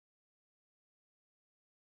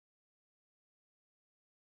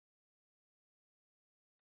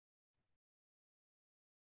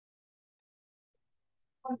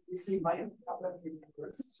You see my okay.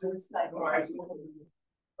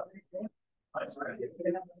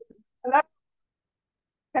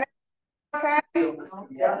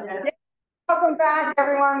 Welcome back,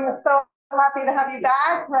 everyone. We're so happy to have you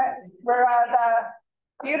back. The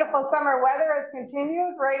beautiful summer weather has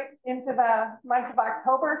continued right into the month of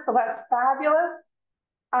October, so that's fabulous.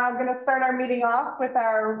 I'm going to start our meeting off with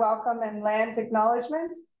our welcome and land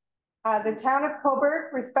acknowledgement. The town of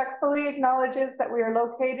Cobourg respectfully acknowledges that we are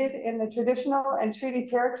located in the traditional and treaty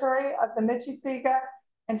territory of the Michiseega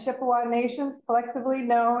and Chippewa nations, collectively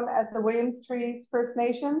known as the Williams Trees First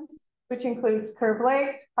Nations, which includes Curve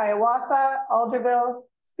Lake, Hiawatha, Alderville,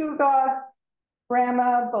 Scugog,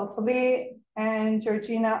 Grama, Beausoleil, and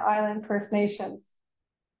Georgina Island First Nations.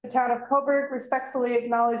 The town of Cobourg respectfully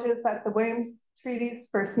acknowledges that the Williams Treaties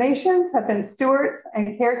First Nations have been stewards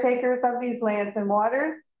and caretakers of these lands and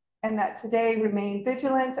waters, and that today remain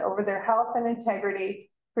vigilant over their health and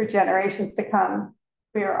integrity for generations to come.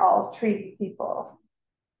 We are all treaty people.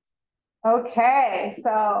 Okay,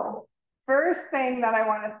 so first thing that I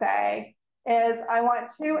want to say is I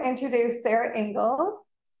want to introduce Sarah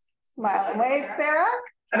Ingalls. Smile and wave, Sarah.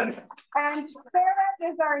 And Sarah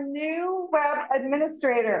is our new web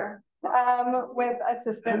administrator with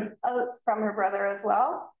assistance from her brother as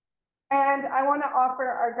well. And I want to offer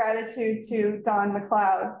our gratitude to Don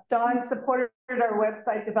McLeod. Don supported our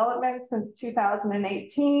website development since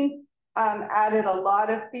 2018, added a lot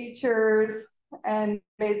of features and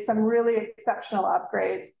made some really exceptional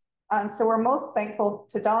upgrades. So we're most thankful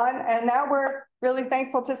to Don, and now we're really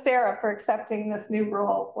thankful to Sarah for accepting this new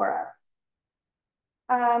role for us.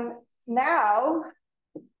 Now,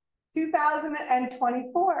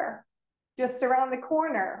 2024, just around the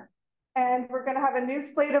corner. And we're going to have a new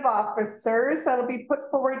slate of officers that'll be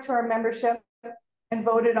put forward to our membership and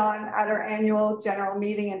voted on at our annual general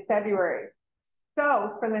meeting in February.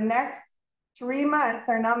 So for the next 3 months,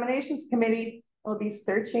 our nominations committee will be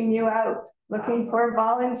searching you out, looking for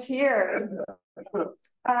volunteers.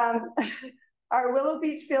 Our Willow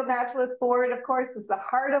Beach Field Naturalists Board, of course, is the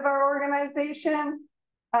heart of our organization.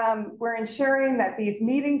 We're ensuring that these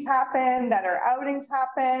meetings happen, that our outings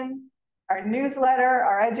happen, our newsletter,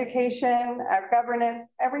 our education, our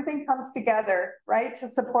governance, everything comes together, right, to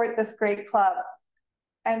support this great club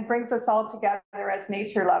and brings us all together as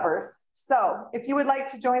nature lovers. So if you would like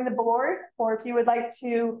to join the board, or if you would like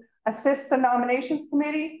to assist the nominations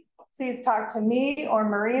committee, please talk to me or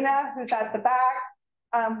Marina, who's at the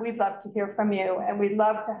back. We'd love to hear from you, and we'd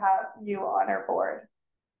love to have you on our board,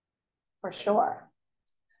 for sure.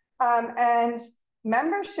 And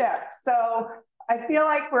membership. So I feel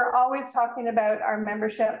like we're always talking about our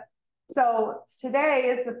membership. So today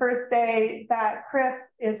is the first day that Chris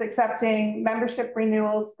is accepting membership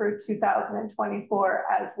renewals for 2024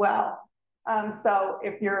 as well. So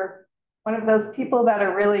if you're one of those people that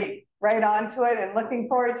are really right onto it and looking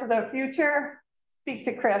forward to the future, speak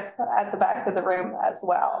to Chris at the back of the room as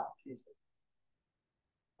well.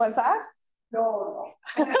 What's that? No.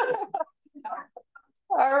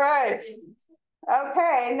 All right.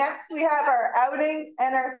 Okay, next we have our outings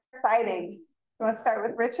and our sightings. You want to start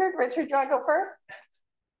with Richard? Richard, do you want to go first?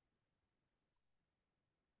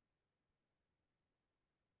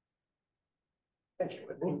 Thank you.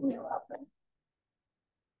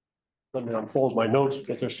 Let me unfold my notes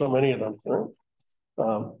because there's so many of them.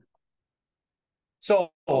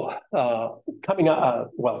 Coming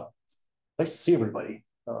up, well, nice to see everybody.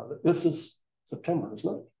 This is September,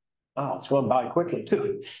 isn't it? Wow, it's going by quickly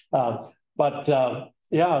too.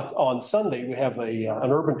 Yeah, on Sunday we have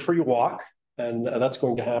an urban tree walk, and that's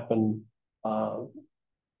going to happen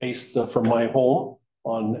based from my home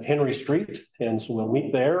on Henry Street, and so we'll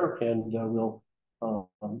meet there, and we'll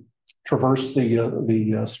traverse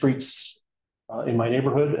the streets in my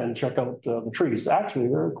neighborhood and check out the trees. Actually,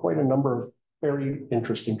 there are quite a number of very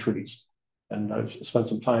interesting trees, and I've spent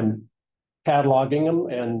some time cataloging them,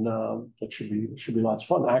 and it should be lots of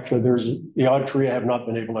fun. Actually, there's the odd tree I have not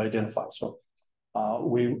been able to identify. So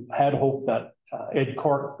we had hoped that Ed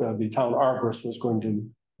Cork, the town arborist, was going to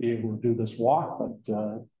be able to do this walk,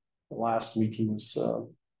 but last week he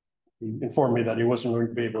informed me that he wasn't going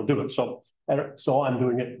to be able to do it. So I'm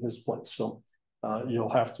doing it in his place. So you'll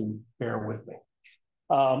have to bear with me.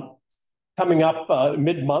 Coming up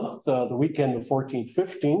mid-month, the weekend of 14th,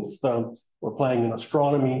 15th, we're planning an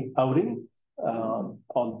astronomy outing on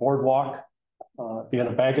the boardwalk at the end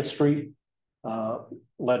of Bagot Street,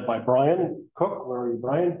 led by Brian Cook. Where are you,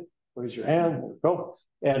 Brian? Raise your hand. There we go.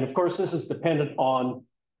 And of course, this is dependent on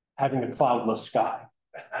having a cloudless sky.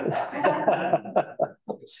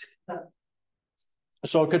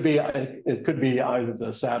 So it could be either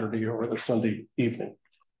the Saturday or the Sunday evening.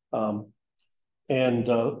 And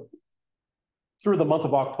through the month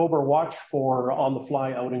of October, watch for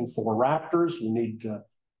on-the-fly outing for raptors. We need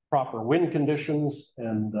proper wind conditions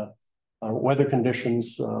and weather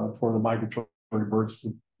conditions for the migratory birds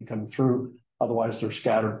to be coming through. Otherwise, they're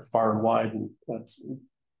scattered far and wide, and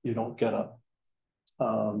you don't get a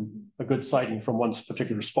good sighting from one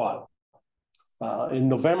particular spot. In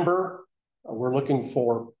November, we're looking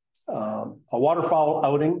for a waterfowl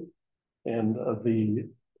outing, and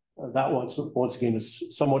that once again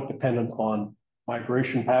is somewhat dependent on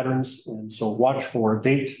migration patterns, and so watch for a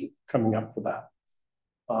date coming up for that.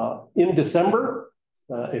 In December,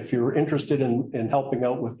 if you're interested in helping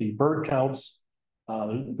out with the bird counts,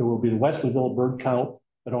 there will be the Wesleyville bird count.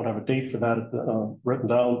 I don't have a date for that written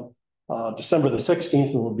down. December the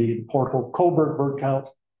 16th will be the Port Hope Coburg bird count.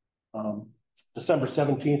 December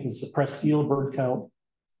 17th is the Presqu'île bird count.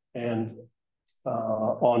 And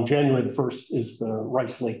on January the 1st is the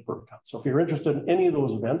Rice Lake bird count. So if you're interested in any of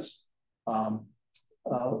those events,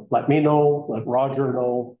 let me know, let Roger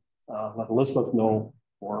know, let Elizabeth know,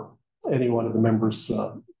 or any one of the members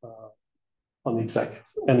on the executive.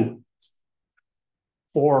 And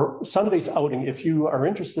for Sunday's outing, if you are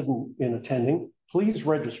interested in attending, please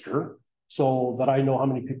register so that I know how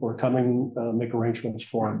many people are coming, make arrangements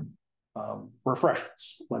for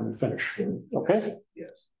refreshments when we finish. Okay?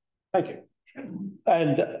 Yes. Thank you.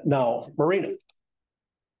 And now, Marina.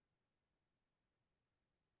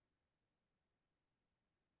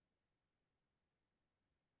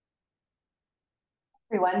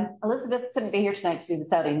 Everyone, Elizabeth couldn't be here tonight to do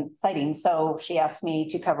the sighting, so she asked me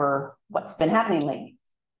to cover what's been happening lately.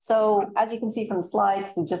 So as you can see from the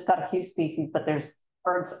slides, we've just got a few species, but there's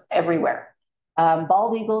birds everywhere.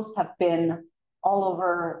 Bald eagles have been all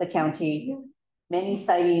over the county, many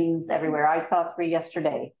sightings everywhere. I saw 3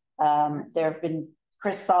 yesterday. There have been,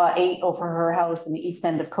 Chris saw 8 over her house in the east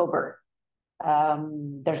end of Coburg.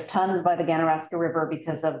 There's tons by the Ganaraska River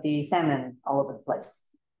because of the salmon all over the place.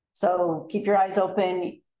 So keep your eyes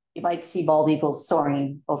open. You might see bald eagles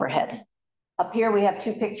soaring overhead. Up here, we have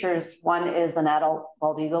 2 pictures. One is an adult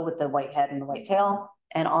bald eagle with the white head and the white tail.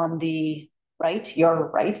 And on the right,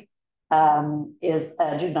 your right, is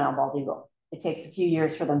a juvenile bald eagle. It takes a few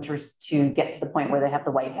years for them to get to the point where they have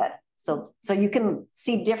the white head. So you can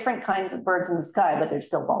see different kinds of birds in the sky, but they're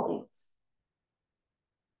still bald eagles.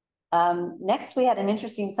 Next, we had an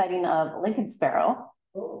interesting sighting of Lincoln sparrow.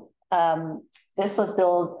 This was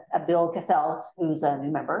Bill Cassells, who's a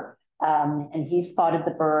new member, and he spotted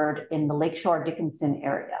the bird in the Lakeshore Dickinson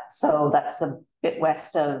area. So that's a bit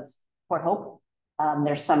west of Port Hope.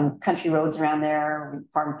 There's some country roads around there,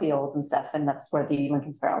 farm fields and stuff, and that's where the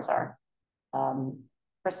Lincoln sparrows are.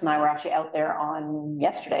 Chris and I were actually out there on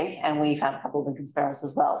yesterday, and we found a couple of Lincoln sparrows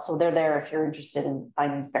as well. So they're there if you're interested in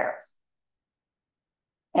finding sparrows.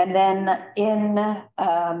 And then in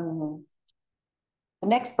the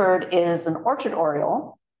next bird is an orchard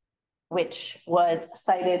oriole, which was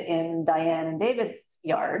sighted in Diane and David's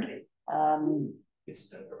yard. It's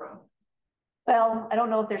still around. Well, I don't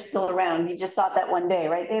know if they're still around. You just saw it that one day,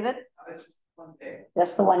 right, David? It's just one day.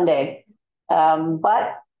 Just the one day.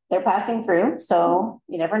 But they're passing through, so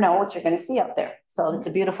you never know what you're going to see out there. So it's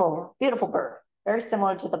a beautiful, beautiful bird. Very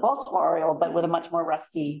similar to the Baltimore oriole, but with a much more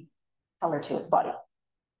rusty color to its body.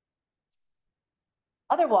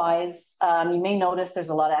 Otherwise, you may notice there's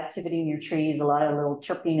a lot of activity in your trees, a lot of little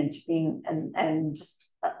chirping and chipping and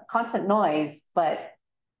just constant noise, but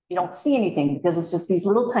you don't see anything because it's just these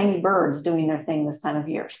little tiny birds doing their thing this time of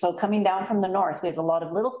year. So coming down from the north, we have a lot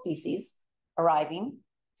of little species arriving.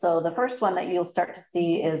 So the first one that you'll start to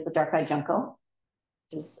see is the dark-eyed junco,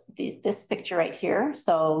 which is this picture right here.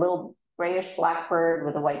 So a little grayish black bird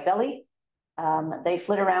with a white belly. They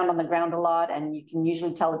flit around on the ground a lot, and you can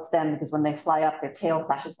usually tell it's them because when they fly up, their tail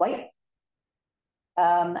flashes white.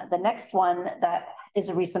 The next one that is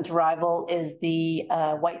a recent arrival is the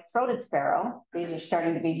white-throated sparrow. These are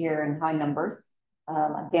starting to be here in high numbers.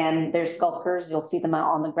 Again, they're skulkers. You'll see them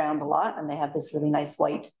out on the ground a lot, and they have this really nice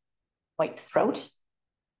white throat.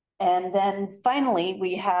 And then finally,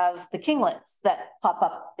 we have the kinglets that pop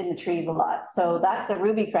up in the trees a lot. So that's a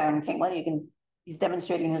ruby crown kinglet. He's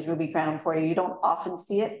demonstrating his ruby crown for you. You don't often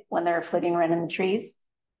see it when they're flitting around in the trees.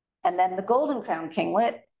 And then the golden crown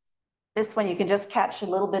kinglet, this one you can just catch a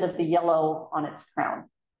little bit of the yellow on its crown.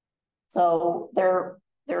 So they're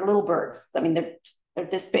little birds. I mean, they're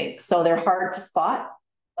this big, so they're hard to spot,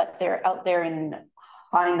 but they're out there in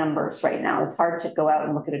high numbers right now. It's hard to go out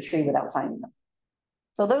and look at a tree without finding them.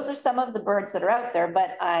 So those are some of the birds that are out there,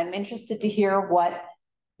 but I'm interested to hear what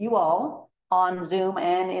you all on Zoom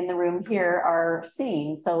and in the room here are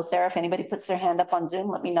seeing. So Sarah, if anybody puts their hand up on Zoom,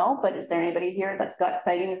 let me know. But is there anybody here that's got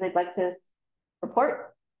sightings they'd like to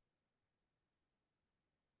report?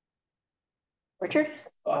 Richard?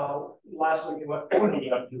 Last week, we went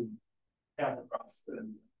up to Campbellcroft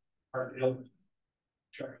and our hill.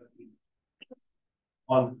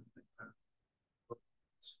 On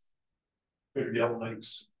Bigger Yellow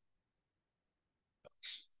Lakes.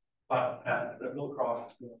 But at the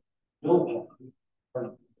Millcroft Mill Pond,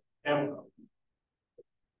 or Campbellcroft,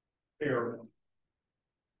 there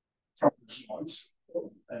truck response,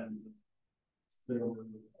 and there were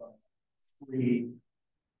 3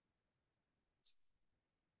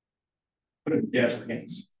 gas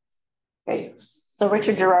cans. Okay, so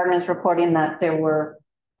Richard Gerardin is reporting that there were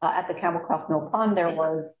at the Campbellcroft Mill Pond, there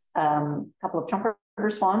was a couple of trumpeter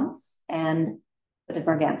swans and hooded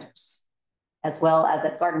mergansers, as well as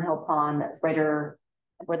at Garden Hill Pond, greater,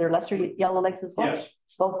 were there lesser yellow legs as well? Yes.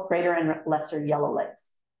 Both greater and lesser yellow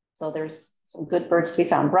legs. So there's some good birds to be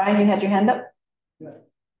found. Brian, you had your hand up? Yes.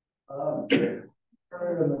 Earlier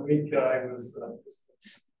in the week, I was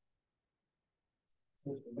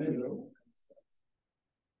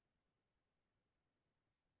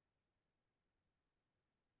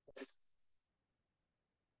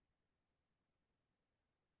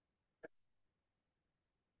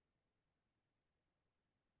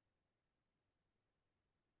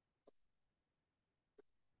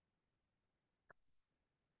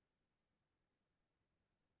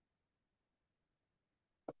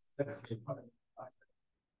that's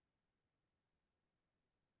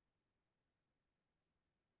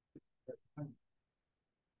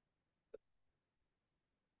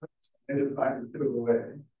and if I can do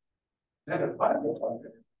away. And if I will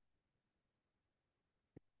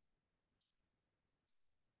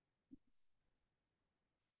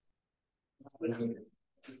listen.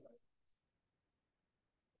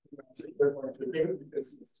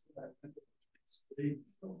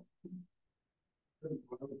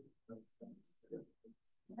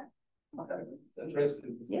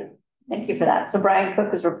 Yeah. Thank you for that. So Brian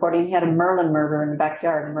Cook is reporting he had a Merlin murder in the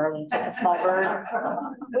backyard. Merlin took a small bird.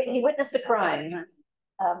 He witnessed a crime.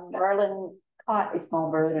 Merlin caught a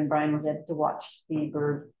small bird and Brian was able to watch the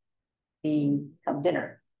bird become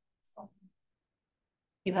dinner. So,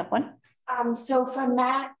 you have one? So from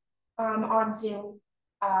Matt on Zoom,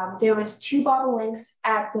 there was 2 bobolinks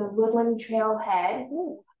at the Woodland Trailhead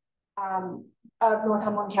of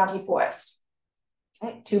Northumberland County Forest.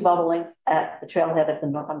 Okay, 2 bobolinks at the trailhead of the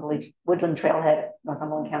Woodland Trailhead,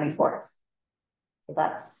 Northumberland County Forest. So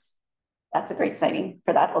that's a great sighting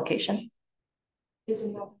for that location.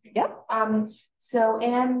 Yep. So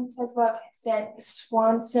Ann Tesla said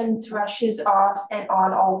Swanson thrushes off and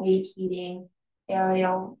on all week eating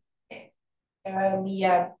aerial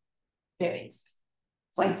berries.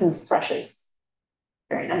 Swanson's thrushes.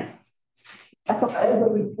 Very nice. That's I have a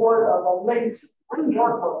report of a lakes in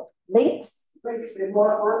Norfolk. Lakes? Lakes in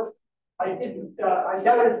Norfolk. I didn't, I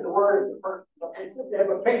noticed the word, but I said they have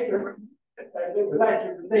a picture. It was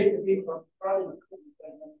actually related to me from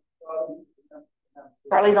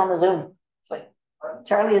Charlie's on the Zoom.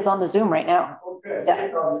 Charlie is on the Zoom right now. Okay.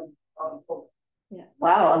 Yeah. Yeah.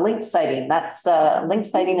 Wow, a lynx sighting. That's a lynx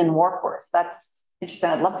sighting in Warkworth. That's interesting.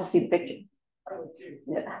 I'd love to see the picture.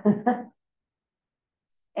 Yeah.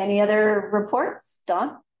 Any other reports,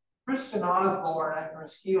 Don? Kristen Osborne at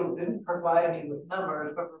Mesquite didn't provide me with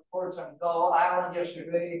numbers, but reports on Gull Island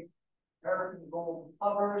yesterday, American golden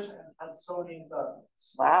plovers and Hudsonian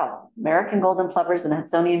godwits. Wow, American golden plovers and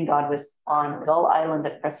Hudsonian godwits on Gull Island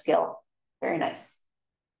at Presqu'île. Very nice.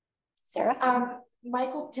 Sarah?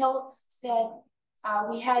 Michael Piltz said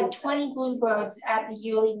we had 20 bluebirds at the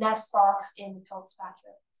yearly nest box in Piltz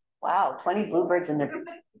backyard. Wow, 20 bluebirds in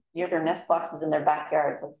near their nest boxes in their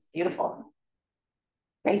backyards. That's beautiful.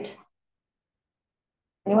 Great.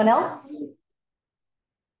 Anyone else?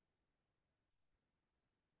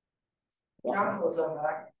 Juncos are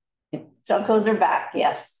back. Juncos are back,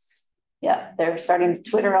 yes. Yeah, they're starting to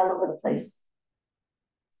Twitter all over the place.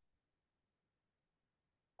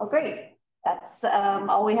 Oh, great. That's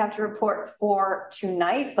all we have to report for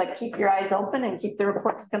tonight, but keep your eyes open and keep the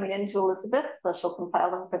reports coming in to Elizabeth, so she'll compile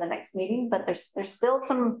them for the next meeting. But there's still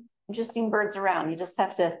some interesting birds around. You just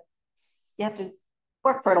have to,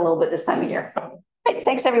 work for it a little bit this time of year. Great,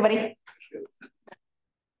 thanks everybody.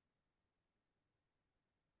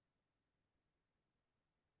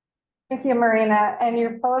 Thank you, Marina. And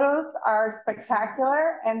your photos are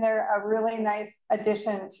spectacular, and they're a really nice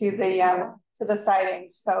addition to the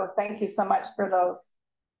sightings. So thank you so much for those.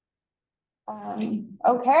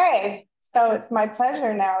 Okay, so it's my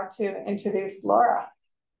pleasure now to introduce Laura.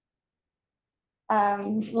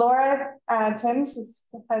 Laura Timms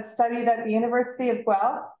has studied at the University of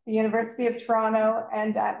Guelph, the University of Toronto,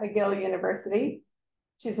 and at McGill University.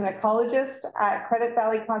 She's an ecologist at Credit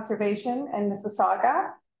Valley Conservation in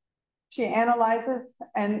Mississauga. She analyzes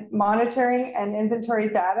and monitoring and inventory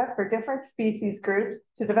data for different species groups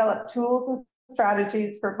to develop tools and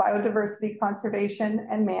strategies for biodiversity conservation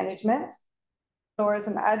and management. Laura is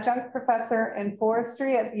an adjunct professor in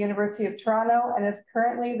forestry at the University of Toronto and is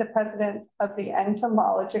currently the president of the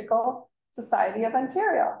Entomological Society of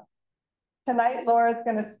Ontario. Tonight, Laura is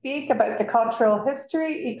going to speak about the cultural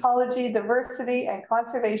history, ecology, diversity, and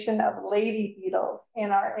conservation of lady beetles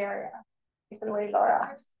in our area. Take it away,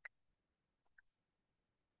 Laura.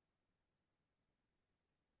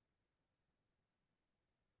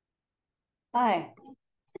 Hi.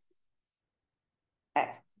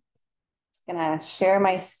 Okay. Just gonna share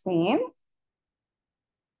my screen.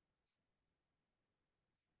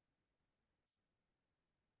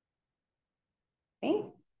 Okay.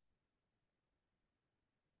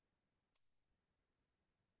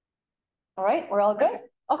 All right, we're all good.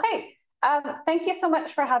 Okay. Thank you so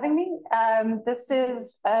much for having me. This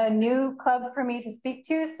is a new club for me to speak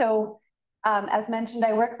to. So as mentioned,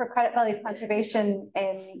 I work for Credit Valley Conservation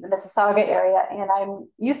in the Mississauga area, and I'm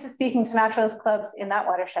used to speaking to naturalist clubs in that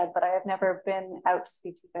watershed, but I have never been out to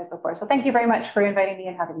speak to you guys before. So thank you very much for inviting me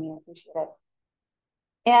and having me. I appreciate it.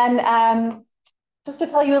 And just to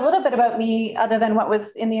tell you a little bit about me, other than what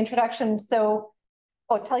was in the introduction. So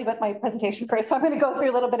I'll tell you about my presentation first. So I'm going to go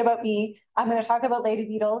through a little bit about me. I'm going to talk about lady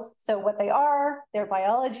beetles. So what they are, their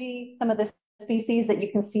biology, some of the species that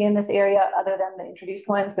you can see in this area other than the introduced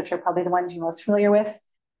ones, which are probably the ones you're most familiar with.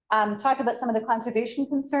 Talk about some of the conservation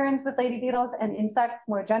concerns with lady beetles and insects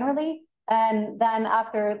more generally. And then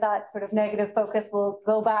after that sort of negative focus, we'll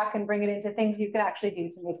go back and bring it into things you can actually do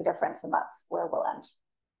to make a difference. And that's where we'll end.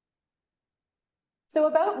 So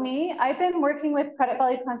about me, I've been working with Credit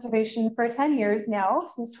Valley Conservation for 10 years now,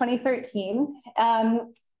 since 2013.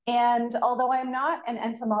 And although I'm not an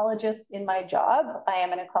entomologist in my job, I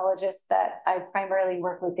am an ecologist that I primarily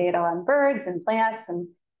work with data on birds and plants and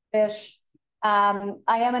fish. I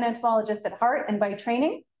am an entomologist at heart and by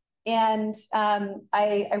training. And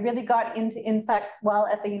I really got into insects while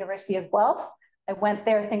at the University of Guelph. I went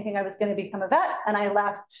there thinking I was going to become a vet, and I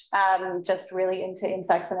left just really into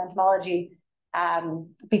insects and entomology.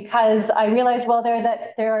 Because I realized while there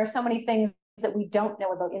that there are so many things that we don't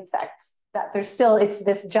know about insects, that there's still, it's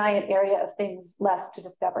this giant area of things left to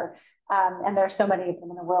discover. And there are so many of them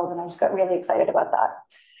in the world, and I just got really excited about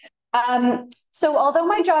that. So although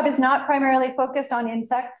my job is not primarily focused on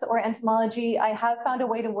insects or entomology, I have found a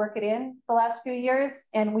way to work it in the last few years.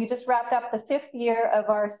 And we just wrapped up the 5th year of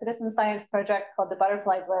our citizen science project called the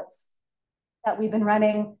Butterfly Blitz that we've been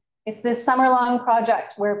running. It's this summer-long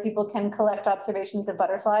project where people can collect observations of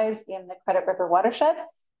butterflies in the Credit River watershed.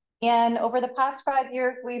 And over the past 5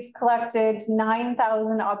 years, we've collected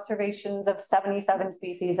 9,000 observations of 77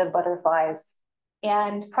 species of butterflies.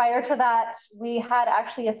 And prior to that, we had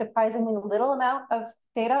actually a surprisingly little amount of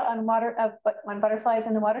data on butterflies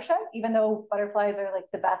in the watershed, even though butterflies are like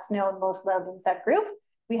the best known, most loved insect group.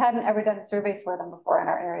 We hadn't ever done surveys for them before in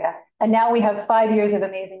our area. And now we have 5 years of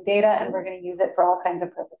amazing data, and we're going to use it for all kinds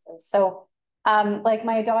of purposes. So like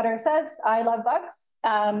my daughter says, I love bugs.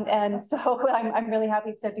 And so I'm really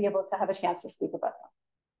happy to be able to have a chance to speak about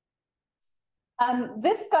them.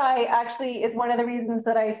 This guy actually is one of the reasons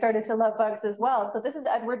that I started to love bugs as well. So this is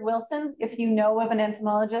Edward Wilson. If you know of an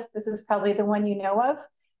entomologist, this is probably the one you know of.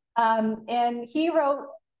 And he wrote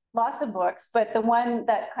lots of books, but the one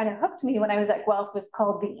that kind of hooked me when I was at Guelph was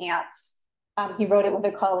called The Ants. He wrote it with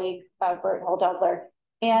a colleague, Bert Holdogler.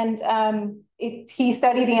 And he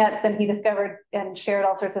studied ants, and he discovered and shared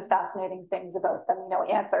all sorts of fascinating things about them. You know,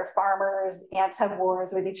 ants are farmers, ants have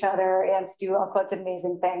wars with each other, ants do all sorts of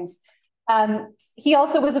amazing things. He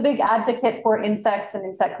also was a big advocate for insects and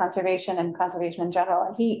insect conservation and conservation in general.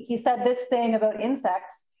 And he said this thing about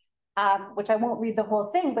insects, which I won't read the whole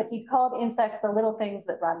thing, but he called insects the little things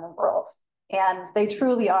that run the world. And they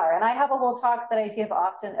truly are. And I have a whole talk that I give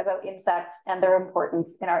often about insects and their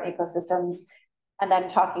importance in our ecosystems, and then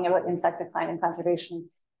talking about insect decline and conservation.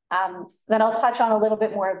 Then I'll touch on a little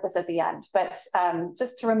bit more of this at the end. But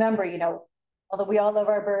just to remember, you know, although we all love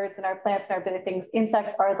our birds and our plants and our bit of things,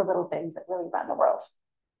 insects are the little things that really run the world.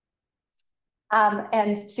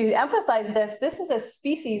 And to emphasize this, this is a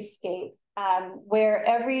speciescape where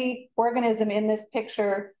every organism in this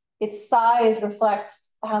picture, its size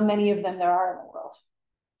reflects how many of them there are in the world.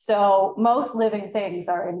 So most living things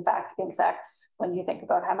are in fact insects when you think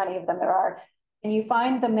about how many of them there are. And you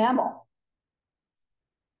find the mammal.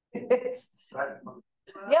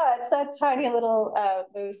 Yeah, it's that tiny little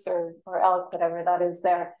moose or elk, whatever that is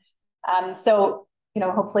there. So,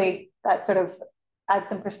 hopefully that sort of adds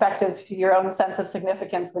some perspective to your own sense of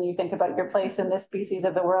significance when you think about your place in this species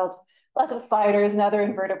of the world. Lots of spiders and other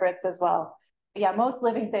invertebrates as well. But yeah, most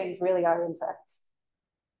living things really are insects.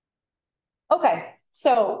 Okay,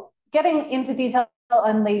 so getting into detail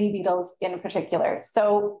on lady beetles in particular.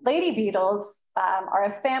 So lady beetles are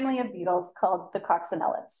a family of beetles called the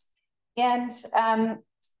coccinellids. And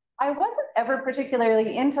I wasn't ever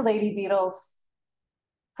particularly into lady beetles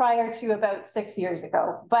prior to about 6 years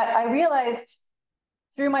ago, but I realized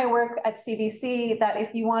through my work at CBC that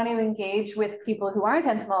if you want to engage with people who aren't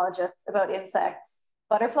entomologists about insects,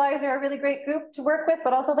 butterflies are a really great group to work with,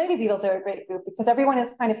 but also lady beetles are a great group because everyone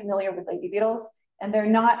is kind of familiar with lady beetles and they're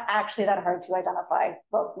not actually that hard to identify,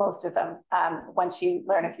 well, most of them, once you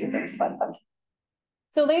learn a few things about them.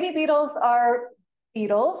 So lady beetles are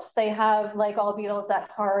beetles. They have, like all beetles,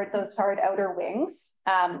 those hard outer wings.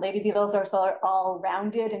 Lady beetles are all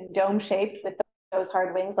rounded and dome-shaped with those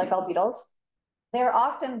hard wings, like all beetles. They're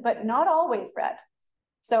often, but not always, red.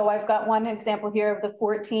 So I've got one example here of the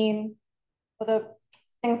 14, with the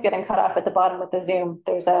thing's getting cut off at the bottom with the zoom.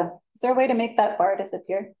 Is there a way to make that bar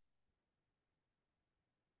disappear?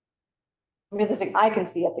 I can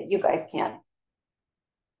see it, but you guys can't.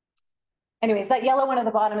 Anyways, that yellow one at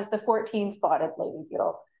the bottom is the 14 spotted lady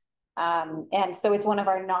beetle. And so it's one of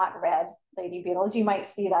our not red lady beetles. You might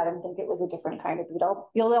see that and think it was a different kind of beetle.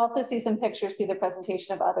 You'll also see some pictures through the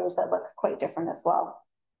presentation of others that look quite different as well.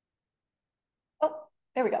 Oh,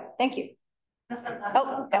 there we go. Thank you.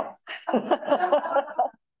 Oh, no.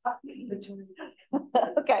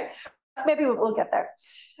 Okay, maybe we'll get there.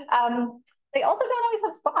 They also don't always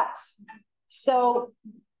have spots. So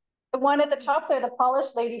the one at the top there, the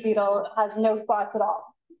polished lady beetle, has no spots at all.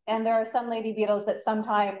 And there are some lady beetles that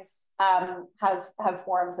sometimes have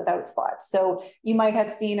forms without spots. So you might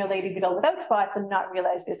have seen a lady beetle without spots and not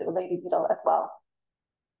realized it's a lady beetle as well.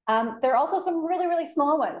 There are also some really, really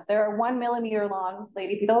small ones. There are 1 millimeter long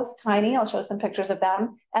lady beetles, tiny. I'll show some pictures of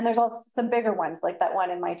them. And there's also some bigger ones, like that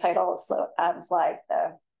one in my title slide,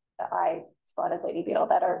 the eye spotted lady beetle,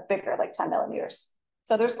 that are bigger, like 10 millimeters.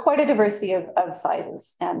 So there's quite a diversity of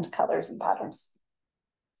sizes and colors and patterns.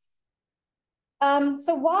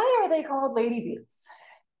 So why are they called lady beetles?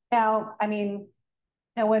 Now, I mean,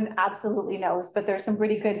 no one absolutely knows, but there's some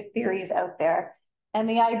pretty good theories out there. And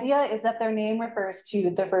the idea is that their name refers to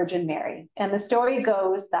the Virgin Mary. And the story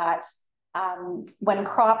goes that when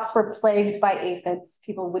crops were plagued by aphids,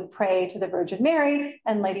 people would pray to the Virgin Mary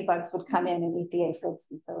and ladybugs would come in and eat the aphids.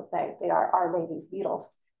 And so they are Our Lady's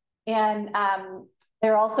beetles. And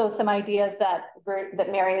there are also some ideas that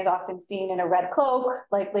Mary is often seen in a red cloak,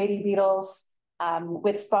 like lady beetles,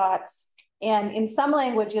 with spots. And in some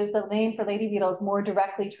languages, the name for lady beetles more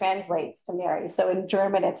directly translates to Mary. So in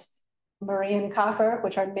German, it's Marienkäfer,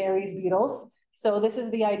 which are Mary's beetles. So this is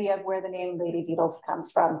the idea of where the name lady beetles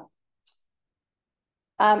comes from.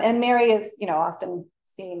 And Mary is, often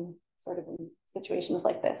seen sort of in situations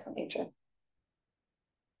like this in nature.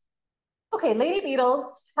 Okay, lady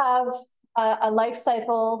beetles have a life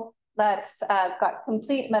cycle that's got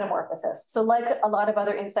complete metamorphosis. So like a lot of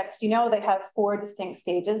other insects, they have 4 distinct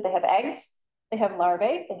stages. They have eggs, they have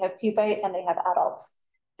larvae, they have pupae, and they have adults.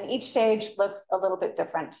 And each stage looks a little bit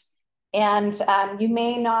different. And you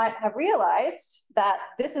may not have realized that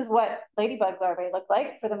this is what ladybug larvae look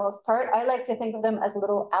like for the most part. I like to think of them as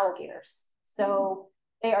little alligators. So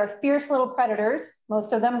they are fierce little predators,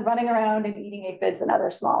 most of them running around and eating aphids and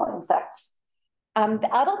other small insects. The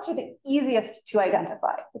adults are the easiest to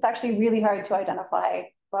identify. It's actually really hard to identify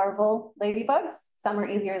larval ladybugs. Some are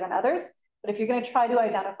easier than others. But if you're going to try to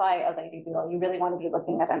identify a lady beetle, you really want to be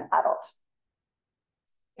looking at an adult.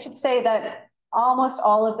 I should say that almost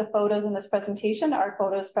all of the photos in this presentation are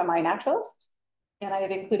photos from iNaturalist, and I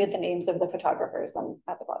have included the names of the photographers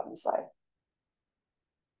at the bottom of the slide.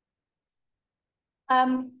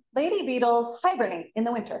 Lady beetles hibernate in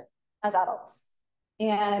the winter as adults.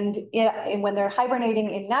 And when they're hibernating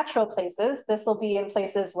in natural places, this will be in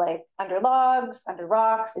places like under logs, under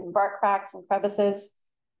rocks, in bark cracks and crevices.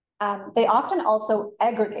 They often also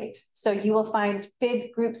aggregate. So you will find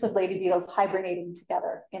big groups of lady beetles hibernating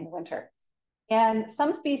together in the winter. And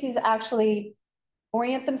some species actually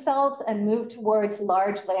orient themselves and move towards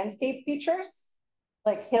large landscape features,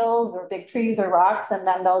 like hills or big trees or rocks, and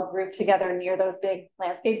then they'll group together near those big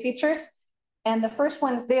landscape features. And the first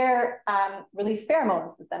ones there release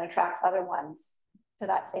pheromones that then attract other ones to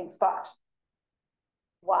that same spot.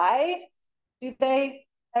 Why do they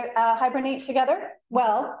hibernate together?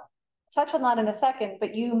 Well, touch on that in a second,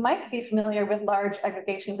 but you might be familiar with large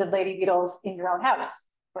aggregations of lady beetles in your own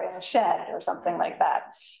house or in a shed or something like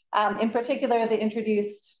that. In particular, the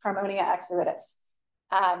introduced Harmonia axaritis.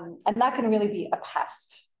 And that can really be a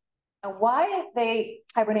pest. And why they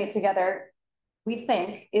hibernate together, we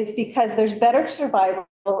think, is because there's better survival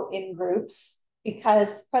in groups,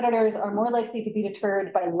 because predators are more likely to be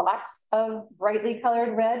deterred by lots of brightly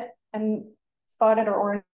colored red and spotted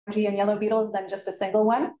or orangey and yellow beetles than just a single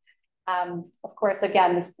one. Of course,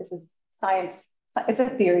 again, this is science. It's a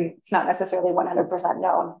theory. It's not necessarily 100%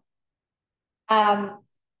 known.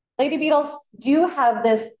 Lady beetles do have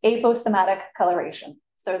this aposematic coloration.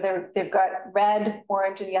 So they've got red,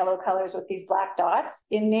 orange, and yellow colors with these black dots.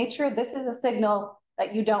 In nature, this is a signal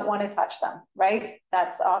that you don't want to touch them, right?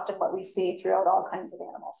 That's often what we see throughout all kinds of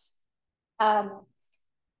animals.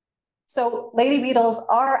 So lady beetles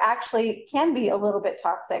can be a little bit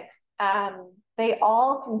toxic. They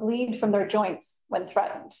all can bleed from their joints when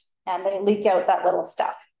threatened, and they leak out that little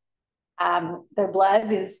stuff. Their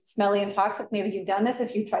blood is smelly and toxic. Maybe you've done this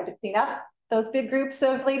if you tried to clean up those big groups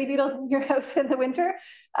of lady beetles in your house in the winter.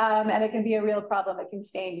 And it can be a real problem. It can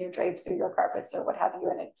stain your drapes or your carpets or what have you,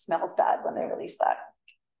 and it smells bad when they release that.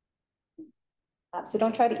 So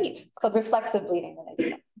don't try to eat. It's called reflexive bleeding when they do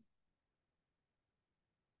that.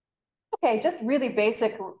 Okay, just really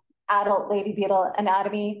basic adult lady beetle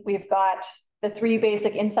anatomy. We've got the 3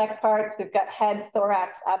 basic insect parts. We've got head,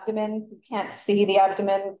 thorax, abdomen. You can't see the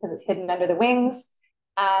abdomen because it's hidden under the wings.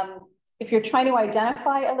 If you're trying to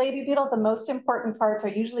identify a lady beetle, the most important parts are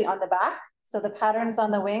usually on the back. So the patterns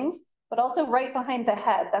on the wings, but also right behind the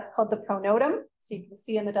head. That's called the pronotum. So you can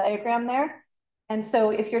see in the diagram there. And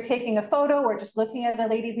so if you're taking a photo or just looking at a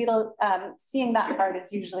lady beetle, seeing that part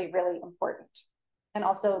is usually really important. And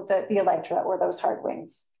also the elytra, or those hard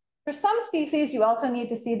wings. For some species, you also need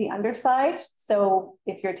to see the underside. So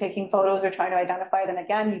if you're taking photos or trying to identify them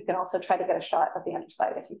again, you can also try to get a shot of the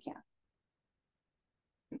underside if you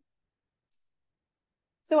can.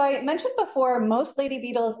 So I mentioned before, most lady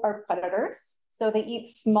beetles are predators. So they eat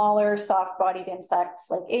smaller, soft-bodied insects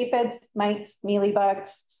like aphids, mites, mealybugs,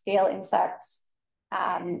 scale insects.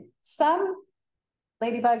 Some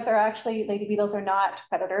lady beetles are not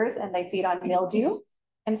predators, and they feed on mildew.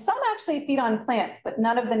 And some actually feed on plants, but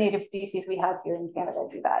none of the native species we have here in Canada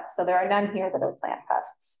do that. So there are none here that are plant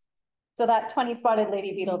pests. So that 20-spotted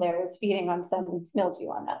lady beetle there is feeding on some mildew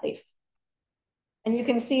on that leaf. And you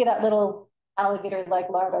can see that little alligator-like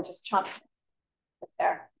larva just chomping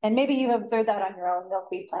there. And maybe you've observed that on your own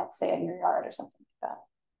milkweed plants, say in your yard or something like that.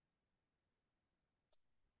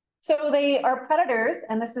 So they are predators,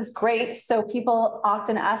 and this is great. So people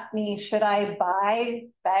often ask me, should I buy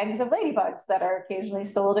bags of ladybugs that are occasionally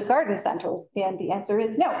sold at garden centers? And the answer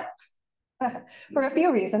is no, for a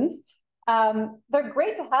few reasons. They're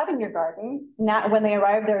great to have in your garden when they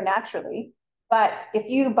arrive there naturally. But if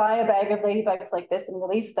you buy a bag of ladybugs like this and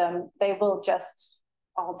release them, they will just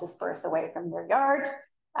all disperse away from your yard.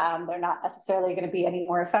 They're not necessarily going to be any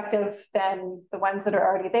more effective than the ones that are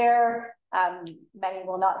already there. Many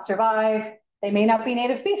will not survive. They may not be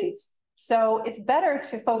native species. So it's better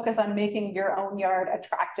to focus on making your own yard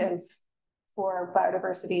attractive for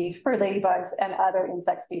biodiversity, for ladybugs and other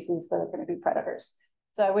insect species that are going to be predators.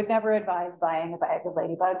 So I would never advise buying a bag of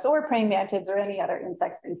ladybugs or praying mantids or any other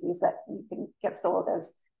insect species that you can get sold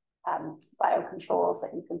as biocontrols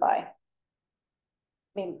that you can buy.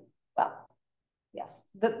 I mean, well, yes,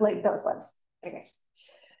 like those ones. Anyways.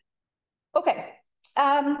 Okay,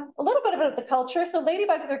 a little bit about the culture. So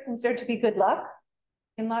ladybugs are considered to be good luck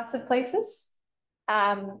in lots of places.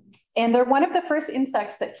 And they're one of the first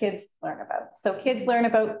insects that kids learn about. So kids learn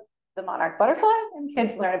about the monarch butterfly and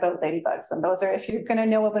kids learn about ladybugs. And those are, if you're going to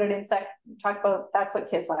know about an insect, that's what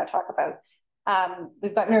kids want to talk about.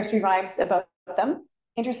 We've got nursery rhymes about them.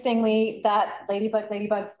 Interestingly, that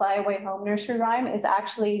ladybug, fly away home nursery rhyme is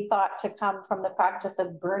actually thought to come from the practice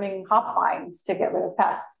of burning hop vines to get rid of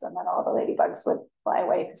pests. And then all the ladybugs would fly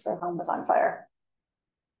away because their home was on fire.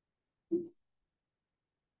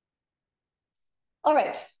 All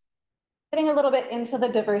right. Getting a little bit into the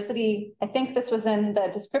diversity, I think this was in the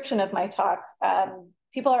description of my talk.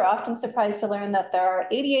 People are often surprised to learn that there are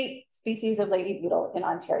 88 species of lady beetle in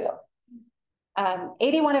Ontario.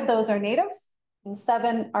 81 of those are native and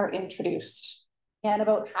 7 are introduced. And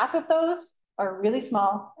about half of those are really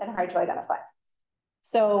small and hard to identify.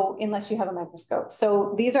 So unless you have a microscope.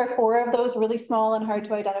 So these are 4 of those really small and hard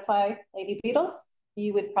to identify lady beetles.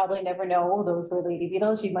 You would probably never know those were lady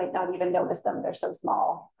beetles. You might not even notice them. They're so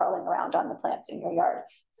small, crawling around on the plants in your yard.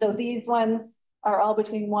 So these ones are all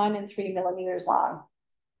between 1 and 3 millimeters long.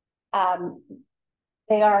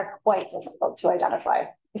 They are quite difficult to identify.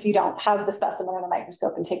 if you don't have the specimen in a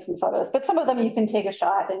microscope and take some photos. But some of them you can take a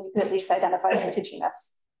shot and you can at least identify the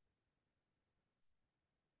genus.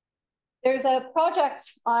 There's a project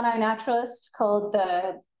on iNaturalist called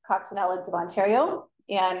the Coccinellids of Ontario,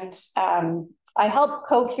 and I help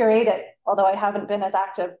co-curate it, although I haven't been as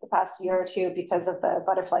active the past year or two because of the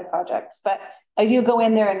butterfly projects, but I do go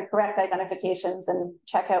in there and correct identifications and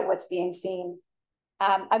check out what's being seen.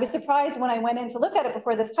 I was surprised when I went in to look at it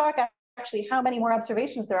before this talk, actually how many more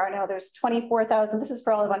observations there are now. There's 24,000, this is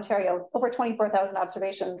for all of Ontario, over 24,000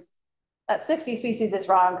 observations. That 60 species is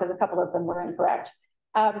wrong because a couple of them were incorrect.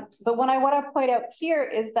 But what I want to point out here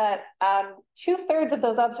is that 2/3 of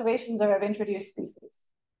those observations are of introduced species.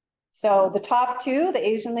 So the top two, the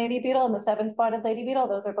Asian lady beetle and the 7-spotted lady beetle,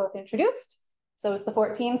 those are both introduced. So is the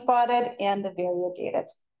 14-spotted and the variegated.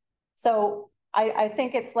 So I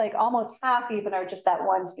think it's like almost half even are just that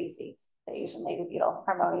one species, the Asian lady beetle,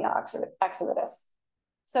 Harmonia oxyritis.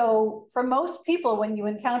 So for most people, when you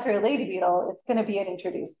encounter a lady beetle, it's going to be an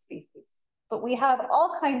introduced species. But we have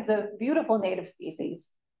all kinds of beautiful native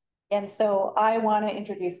species. And so I want to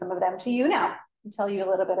introduce some of them to you now and tell you a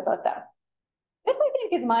little bit about them. This, I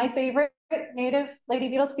think, is my favorite native lady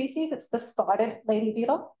beetle species. It's the spotted lady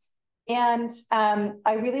beetle. And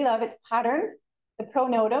I really love its pattern. The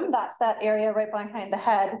pronotum, that's that area right behind the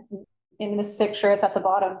head. In this picture, it's at the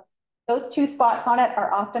bottom. Those 2 spots on it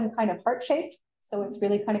are often kind of heart-shaped. So it's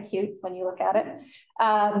really kind of cute when you look at it.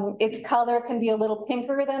 Its color can be a little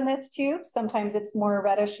pinker than this too. Sometimes it's more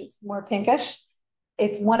reddish, it's more pinkish.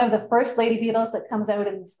 It's one of the first lady beetles that comes out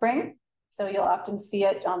in the spring. So you'll often see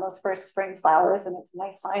it on those first spring flowers, and it's a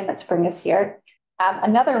nice sign that spring is here.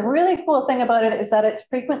 Another really cool thing about it is that it's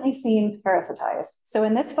frequently seen parasitized. So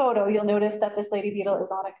in this photo, you'll notice that this lady beetle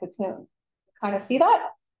is on a cocoon. Kind of see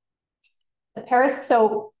that?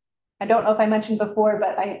 So I don't know if I mentioned before,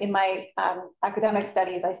 but in my academic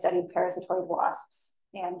studies, I studied parasitoid wasps.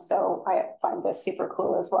 And so I find this super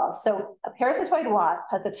cool as well. So a parasitoid wasp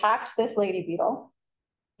has attacked this lady beetle,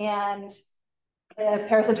 and the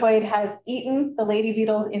parasitoid has eaten the lady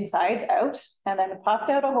beetle's insides out and then popped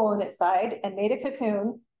out a hole in its side and made a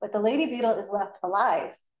cocoon, but the lady beetle is left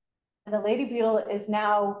alive. And the lady beetle is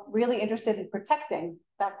now really interested in protecting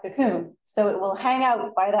that cocoon. So it will hang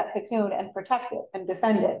out by that cocoon and protect it and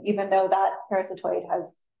defend it, even though that parasitoid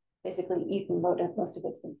has basically eaten most of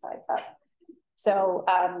its insides out. So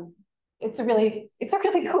it's a really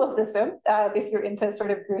cool system if you're into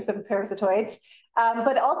sort of gruesome parasitoids.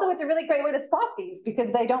 But also it's a really great way to spot these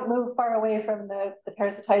because they don't move far away from the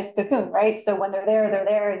parasitized cocoon, right? So when they're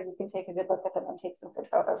there, and you can take a good look at them and take some good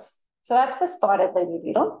photos. So that's the spotted lady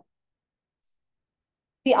beetle.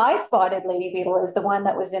 The eye-spotted lady beetle is the one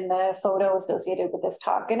that was in the photo associated with this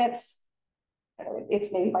talk, and it's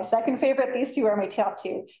maybe my second favorite. These two are my top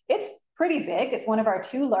 2. It's pretty big. It's one of our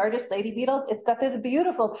 2 largest lady beetles. It's got this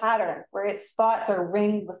beautiful pattern where its spots are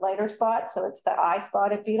ringed with lighter spots, so it's the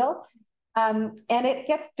eye-spotted beetle. And it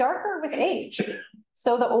gets darker with age.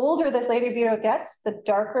 So the older this lady beetle gets, the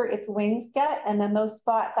darker its wings get, and then those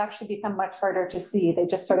spots actually become much harder to see. They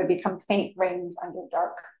just sort of become faint rings under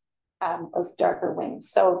those darker wings.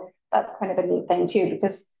 So that's kind of a neat thing too,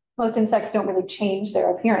 because most insects don't really change their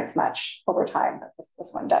appearance much over time, but this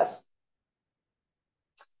one does.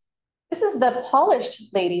 This is the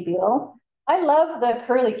polished lady beetle. I love the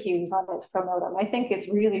curlicues on its pronotum. I think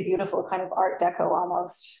it's really beautiful, kind of Art Deco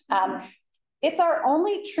almost. It's our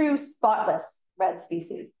only true spotless red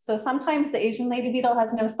species. So sometimes the Asian lady beetle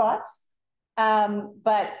has no spots,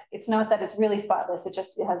 but it's not that it's really spotless. It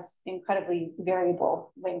has incredibly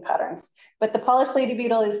variable wing patterns. But the polished lady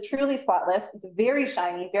beetle is truly spotless. It's very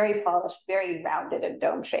shiny, very polished, very rounded and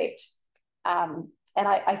dome-shaped. And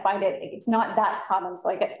I find it's not that common, so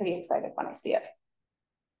I get pretty excited when I see it.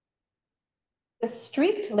 The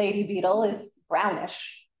streaked lady beetle is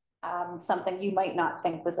brownish, something you might not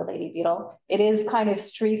think was a lady beetle. It is kind of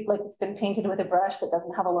streaked, like it's been painted with a brush that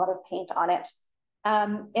doesn't have a lot of paint on it.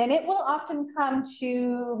 And it will often come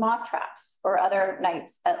to moth traps or other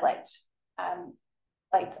lights at night.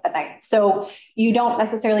 So you don't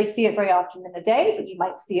necessarily see it very often in the day, but you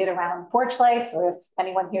might see it around porch lights, or if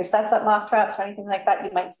anyone here sets up moth traps or anything like that,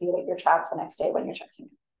 you might see it at your trap the next day when you're checking.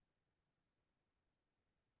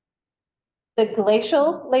 The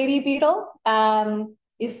glacial lady beetle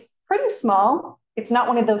is pretty small. It's not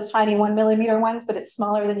one of those tiny 1 millimeter ones, but it's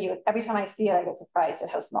smaller than you. Every time I see it, I get surprised at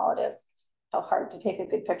how small it is, how hard to take a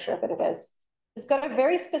good picture of it is. It's got a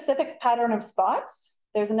very specific pattern of spots.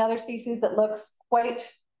 There's another species that looks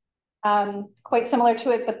quite similar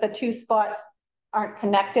to it, but the 2 spots aren't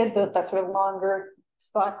connected. That sort of longer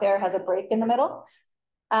spot there has a break in the middle.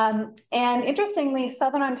 And interestingly,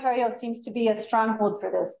 Southern Ontario seems to be a stronghold for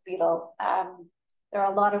this beetle. There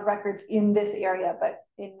are a lot of records in this area, but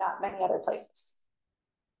in not many other places.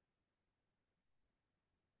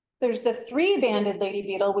 There's the three-banded lady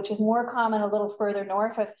beetle, which is more common a little further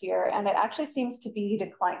north of here, and it actually seems to be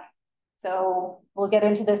declining. So we'll get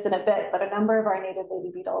into this in a bit, but a number of our native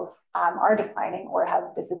lady beetles are declining or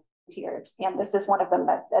have disappeared. And this is one of them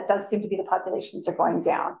that does seem to be the populations are going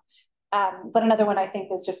down. But another one I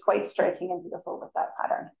think is just quite striking and beautiful with that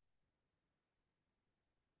pattern.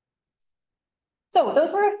 So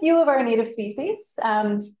those were a few of our native species,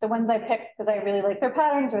 the ones I picked because I really like their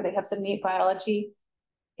patterns or they have some neat biology.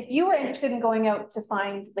 If you were interested in going out to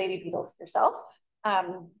find lady beetles yourself,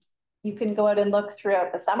 you can go out and look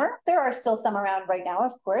throughout the summer. There are still some around right now,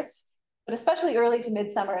 of course, but especially early to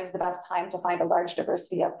midsummer is the best time to find a large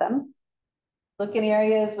diversity of them. Look in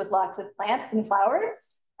areas with lots of plants and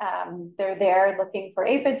flowers. They're there looking for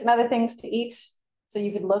aphids and other things to eat. So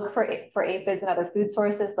you could look for aphids and other food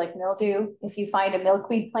sources like mildew. If you find a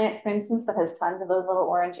milkweed plant, for instance, that has tons of those little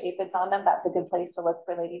orange aphids on them, that's a good place to look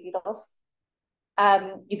for lady beetles.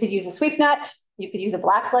 You could use a sweep net. You could use a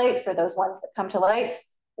black light for those ones that come to lights.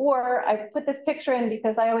 Or I put this picture in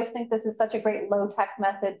because I always think this is such a great low-tech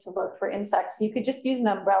method to look for insects. You could just use an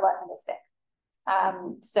umbrella and a stick.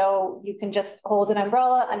 So you can just hold an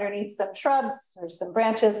umbrella underneath some shrubs or some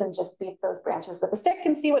branches and just beat those branches with a stick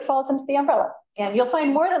and see what falls into the umbrella. And you'll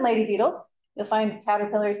find more than lady beetles. You'll find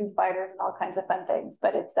caterpillars and spiders and all kinds of fun things,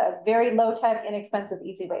 but it's a very low-tech, inexpensive,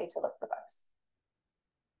 easy way to look for bugs.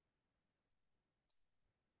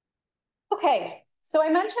 Okay, so I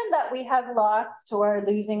mentioned that we have lost or are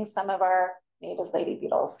losing some of our native lady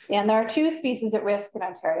beetles. And there are two species at risk in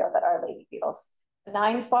Ontario that are lady beetles. The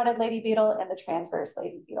 9-spotted lady beetle and the transverse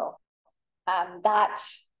lady beetle. That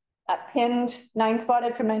pinned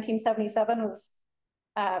 9-spotted from 1977 was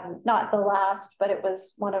not the last, but it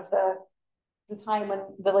was one of the time when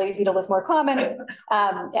the lady beetle was more common,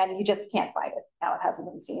 and you just can't find it. Now it hasn't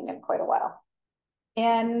been seen in quite a while.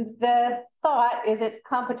 And the thought is it's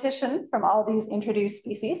competition from all these introduced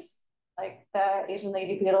species, like the Asian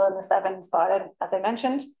lady beetle and the 7-spotted, as I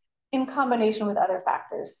mentioned, in combination with other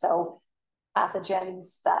factors. So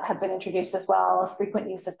pathogens that have been introduced as well, frequent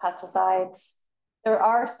use of pesticides. There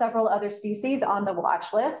are several other species on the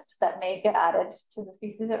watch list that may get added to the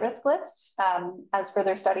species at risk list as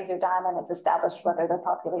further studies are done and it's established whether their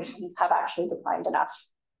populations have actually declined enough.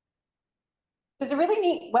 There's a really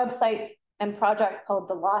neat website and project called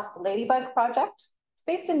the Lost Ladybug Project. It's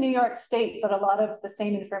based in New York State, but a lot of the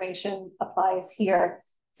same information applies here.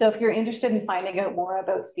 So if you're interested in finding out more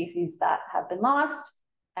about species that have been lost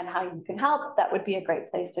and how you can help, that would be a great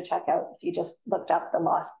place to check out if you just looked up the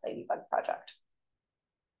Lost Ladybug Project.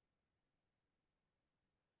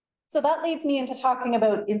 So that leads me into talking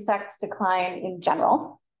about insect decline in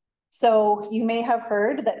general. So you may have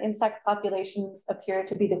heard that insect populations appear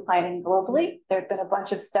to be declining globally. There have been a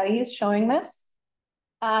bunch of studies showing this.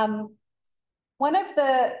 One of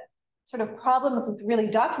the sort of problems with really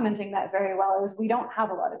documenting that very well is we don't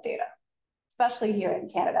have a lot of data, especially here in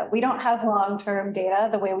Canada. We don't have long-term data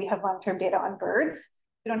the way we have long-term data on birds.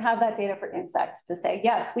 We don't have that data for insects to say,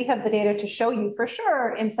 yes, we have the data to show you for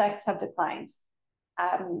sure insects have declined.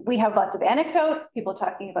 We have lots of anecdotes, people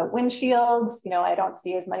talking about windshields. You know, I don't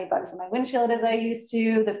see as many bugs in my windshield as I used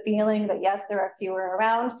to. The feeling that yes, there are fewer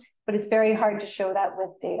around, but it's very hard to show that with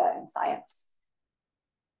data and science.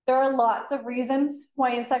 There are lots of reasons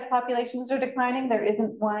why insect populations are declining. There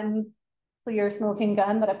isn't one clear smoking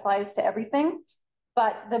gun that applies to everything,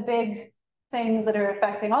 but the big things that are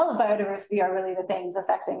affecting all of biodiversity are really the things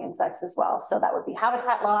affecting insects as well. So that would be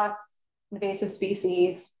habitat loss, invasive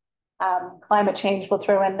species, climate change we'll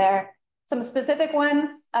throw in there. Some specific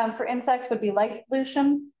ones for insects would be light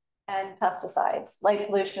pollution and pesticides. Light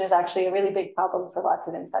pollution is actually a really big problem for lots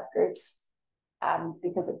of insect groups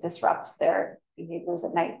because it disrupts their behaviors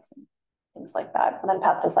at night and things like that. And then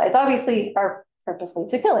pesticides obviously are purposely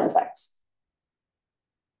to kill insects.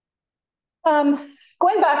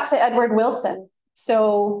 Going back to Edward Wilson,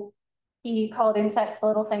 so he called insects the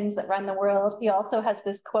little things that run the world. He also has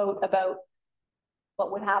this quote about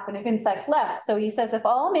what would happen if insects left. So he says, if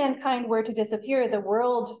all mankind were to disappear, the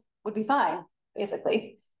world would be fine,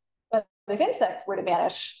 basically. But if insects were to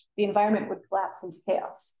vanish, the environment would collapse into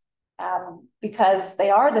chaos because they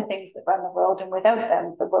are the things that run the world. And without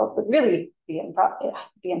them, the world would really be in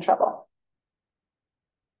trouble.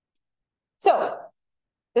 So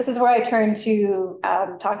this is where I turn to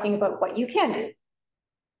talking about what you can do.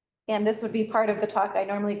 And this would be part of the talk I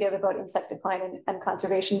normally give about insect decline and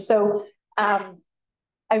conservation. So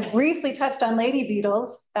I briefly touched on lady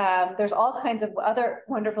beetles. There's all kinds of other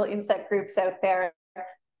wonderful insect groups out there.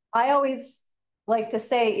 I always like to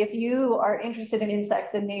say, if you are interested in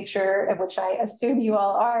insects in nature, of which I assume you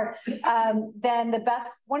all are, then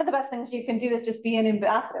one of the best things you can do is just be an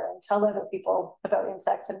ambassador and tell other people about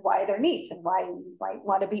insects and why they're neat and why you might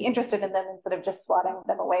want to be interested in them instead of just swatting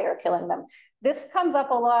them away or killing them. This comes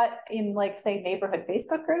up a lot in, like, say, neighborhood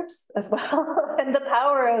Facebook groups as well. And the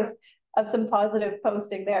power of some positive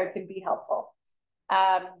posting there can be helpful.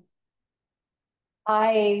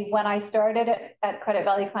 When I started at Credit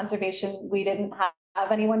Valley Conservation, we didn't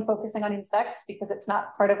have anyone focusing on insects because it's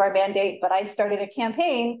not part of our mandate, but I started a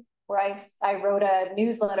campaign where I wrote a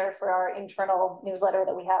newsletter for our internal newsletter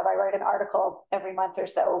that we have. I write an article every month or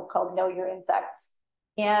so called Know Your Insects.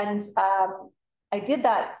 And I did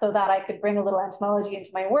that so that I could bring a little entomology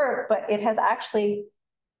into my work, but it has actually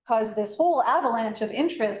caused this whole avalanche of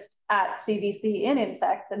interest at CVC in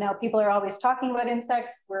insects. And now people are always talking about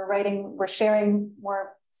insects. We're sharing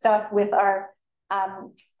more stuff with our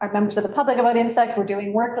members of the public about insects. We're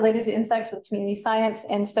doing work related to insects with community science.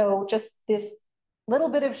 And so just this little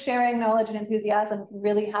bit of sharing knowledge and enthusiasm can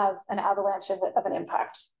really have an avalanche of an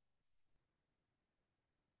impact.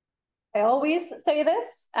 I always say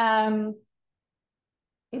this,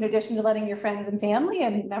 in addition to letting your friends and family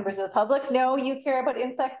and members of the public know you care about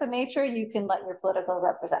insects and nature, you can let your political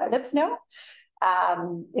representatives know.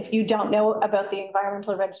 If you don't know about the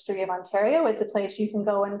Environmental Registry of Ontario, it's a place you can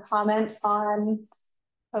go and comment on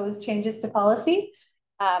proposed changes to policy.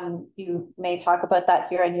 You may talk about that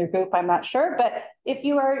here in your group, I'm not sure, but if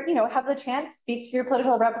you are, have the chance, speak to your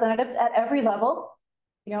political representatives at every level,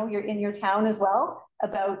 you're in your town as well,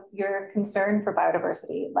 about your concern for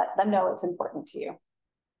biodiversity. Let them know it's important to you.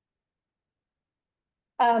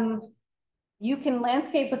 You can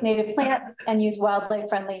landscape with native plants and use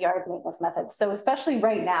wildlife-friendly yard maintenance methods. So especially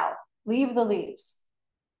right now, leave the leaves.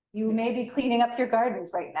 You may be cleaning up your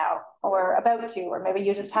gardens right now, or about to, or maybe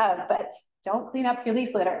you just have, but don't clean up your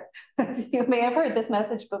leaf litter. You may have heard this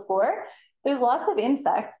message before. There's lots of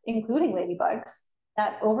insects, including ladybugs,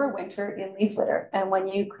 that overwinter in leaf litter. And when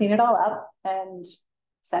you clean it all up and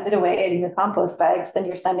send it away in your compost bags, then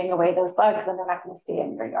you're sending away those bugs and they're not going to stay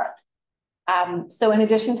in your yard. So in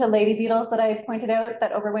addition to lady beetles that I pointed out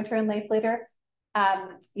that overwinter in leaf litter,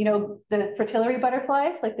 the fritillary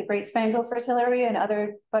butterflies, like the great spangled fritillary and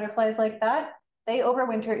other butterflies like that, they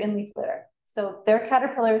overwinter in leaf litter. So their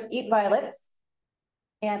caterpillars eat violets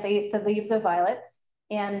and they eat the leaves of violets,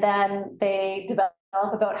 and then they develop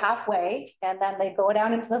about halfway, and then they go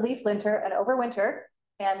down into the leaf litter and overwinter,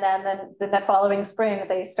 and then the following spring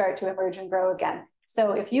they start to emerge and grow again.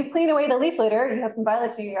 So if you clean away the leaf litter, you have some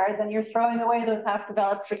violets in your yard, then you're throwing away those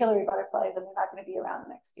half-developed fritillary butterflies and they're not going to be around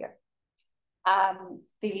next year.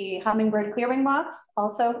 The hummingbird clearing moths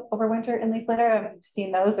also overwinter in leaf litter. I've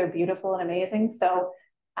seen those, they're beautiful and amazing. So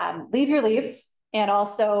leave your leaves, and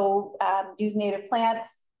also use native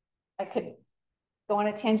plants. I could go on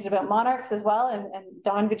a tangent about monarchs as well, and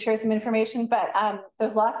Dawn could share some information, but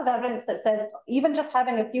there's lots of evidence that says even just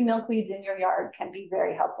having a few milkweeds in your yard can be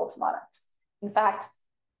very helpful to monarchs. In fact,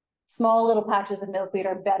 small little patches of milkweed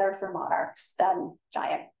are better for monarchs than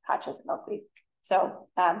giant patches of milkweed. So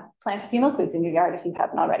plant a few milkweeds in your yard if you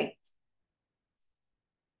haven't already.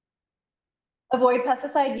 Avoid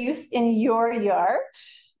pesticide use in your yard.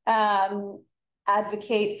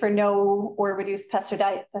 Advocate for no or reduced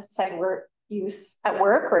pesticide use at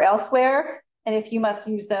work or elsewhere. And if you must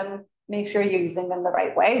use them, make sure you're using them the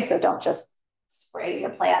right way. So don't just spray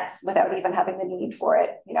your plants without even having the need for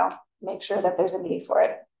it. Make sure that there's a need for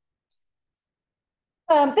it. This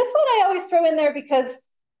one I always throw in there because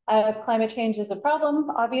climate change is a problem,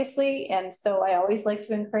 obviously. And so I always like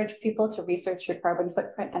to encourage people to research your carbon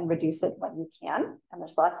footprint and reduce it when you can. And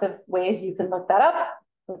there's lots of ways you can look that up,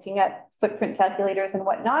 looking at footprint calculators and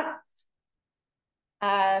whatnot.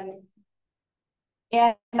 And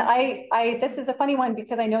this is a funny one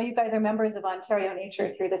because I know you guys are members of Ontario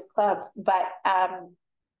Nature through this club, but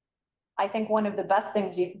I think one of the best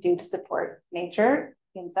things you can do to support nature,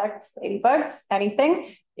 insects, ladybugs, anything,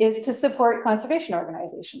 is to support conservation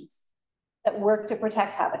organizations that work to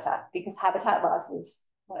protect habitat, because habitat loss is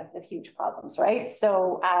one of the huge problems, right?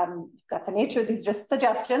 So you've got the nature, these are just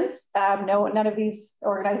suggestions. None of these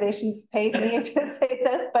organizations paid me to say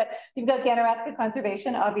this, but you've got Ganaratka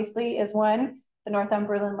Conservation, obviously, is one. The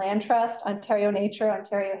Northumberland Land Trust, Ontario Nature,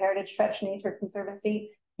 Ontario Heritage Stretch Nature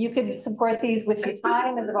Conservancy. You could support these with your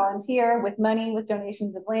time as a volunteer, with money, with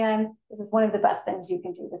donations of land. This is one of the best things you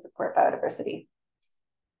can do to support biodiversity.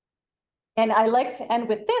 And I like to end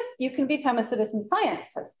with this, you can become a citizen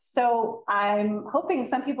scientist. So I'm hoping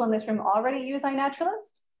some people in this room already use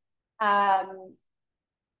iNaturalist.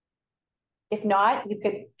 If not, you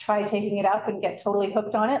could try taking it up and get totally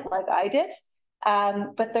hooked on it like I did.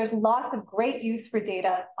 But there's lots of great use for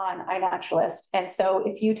data on iNaturalist. And so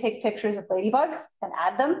if you take pictures of ladybugs and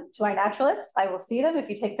add them to iNaturalist, I will see them. If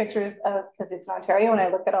you take pictures of, because it's in Ontario and I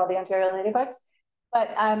look at all the Ontario ladybugs,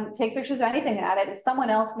 but take pictures of anything and add it, and someone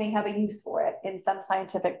else may have a use for it in some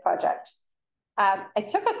scientific project. I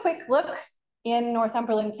took a quick look in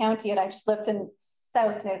Northumberland County and I just looked in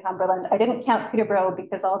South Northumberland. I didn't count Peterborough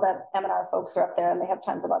because all the M&R folks are up there and they have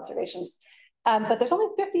tons of observations. But there's only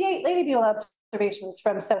 58 lady beetle observations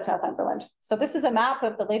from South Northumberland. So this is a map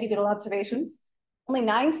of the lady beetle observations. Only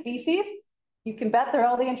 9 species. You can bet they're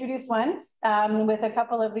all the introduced ones, with a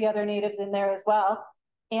couple of the other natives in there as well.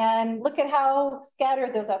 And look at how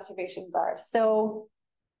scattered those observations are. So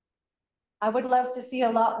I would love to see a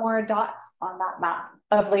lot more dots on that map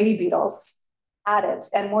of lady beetles added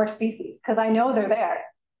and more species, because I know they're there.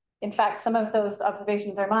 In fact, some of those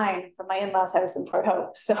observations are mine from my in-laws house in Port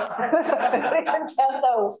Hope. So I can count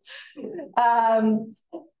those.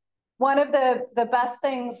 One of the best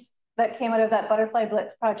things that came out of that Butterfly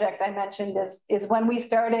Blitz project I mentioned is when we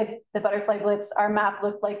started the Butterfly Blitz, our map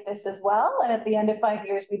looked like this as well. And at the end of 5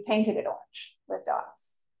 years, we painted it orange with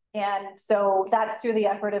dots. And so that's through the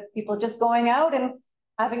effort of people just going out and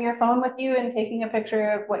having your phone with you and taking a picture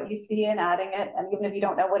of what you see and adding it. And even if you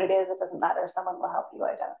don't know what it is, it doesn't matter. Someone will help you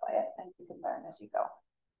identify it and you can learn as you go.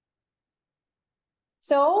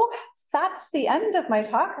 So that's the end of my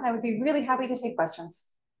talk, and I would be really happy to take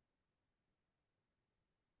questions.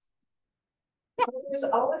 There's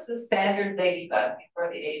always a standard ladybug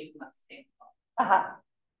before the Asian ones came along.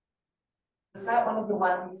 Was that one of the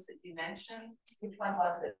ones that you mentioned? Which one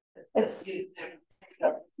was it?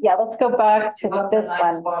 Yeah, let's go back to this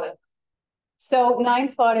one. Spotted. So 9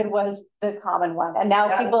 spotted was the common one, and now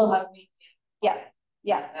That people, yeah.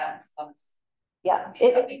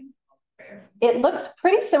 It looks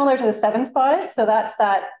pretty similar to the 7 spotted. So that's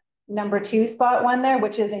that number 2 spot one there,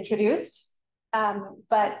 which is introduced.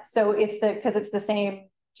 But so it's because it's the same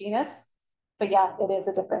genus, but yeah, it is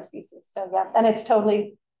a different species. So yeah, and it's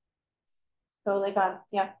totally gone.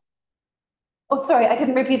 Yeah. Oh, sorry, I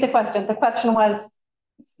didn't repeat the question. The question was,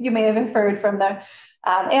 you may have inferred from the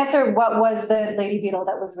answer, what was the lady beetle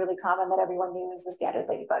that was really common that everyone knew is the standard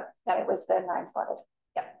ladybug? And it was the 9 spotted.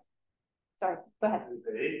 Yeah. Sorry, go ahead.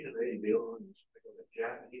 The Asian lady beetle and the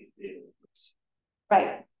Japanese beetle.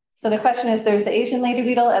 Right. So the question is, there's the Asian lady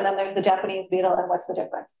beetle and then there's the Japanese beetle, and what's the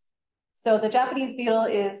difference? So the Japanese beetle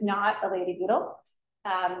is not a lady beetle.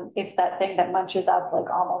 It's that thing that munches up like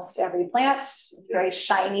almost every plant. It's very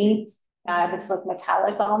shiny. It's like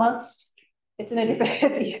metallic almost. It's in a different,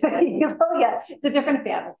 it's a different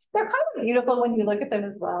family. They're kind of beautiful when you look at them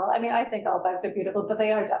as well. I mean, I think all bugs are beautiful, but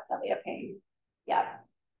they are definitely a pain. Yeah,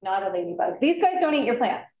 not a ladybug. These guys don't eat your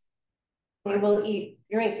plants. They will eat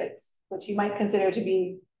your aphids, which you might consider to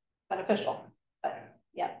be beneficial. But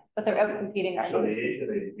yeah, but they're out competing our So the Asian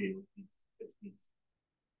lady beetle.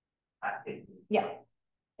 Yeah.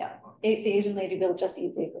 The Asian lady beetle just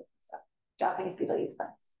eats aphids and stuff. Japanese beetle eats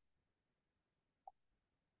plants.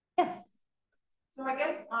 Yes. So I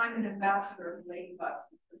guess I'm an ambassador of ladybugs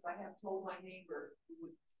because I have told my neighbor who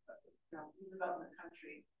would live out in the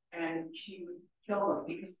country, and she would kill them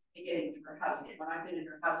because they get into her house. When I've been in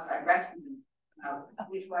her house, I rescue them,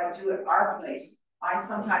 which I do at our place. I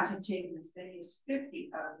sometimes have taken as many as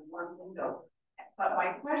 50 out of the one window. But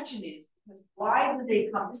my question is, because why do they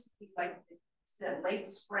come? This would be like you said, late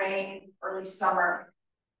spring, early summer.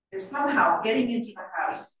 They're somehow getting into the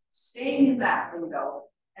house, staying in that window,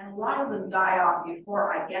 and a lot of them die off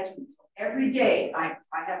before I get to them. So every day I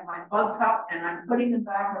have my bug cup and I'm putting them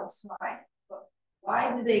back outside. But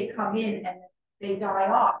why do they come in and they die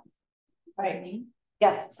off? Right. I mean?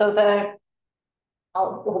 Yes. So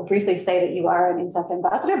I'll briefly say that you are an insect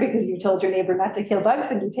ambassador because you told your neighbor not to kill bugs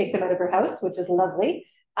and you take them out of her house, which is lovely.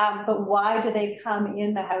 But why do they come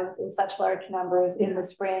in the house in such large numbers in the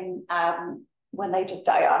spring when they just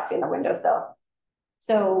die off in the windowsill?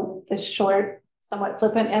 So the short, somewhat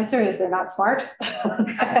flippant answer is they're not smart.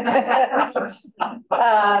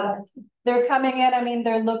 They're coming in, I mean,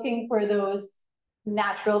 they're looking for those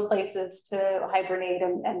natural places to hibernate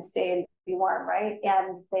and stay and be warm, right?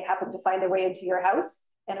 And they happen to find their way into your house,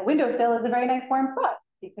 and a windowsill is a very nice warm spot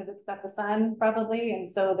because it's got the sun probably, and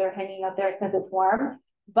so they're hanging out there because it's warm,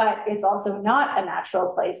 but it's also not a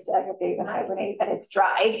natural place to aggregate and hibernate, and it's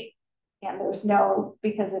dry. And there's no,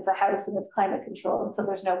 because it's a house and it's climate controlled, so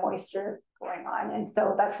there's no moisture going on. And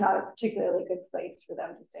so that's not a particularly good space for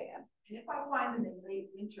them to stay in. And if I find them in late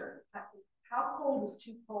winter, how cold is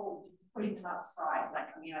too cold putting them outside? Like,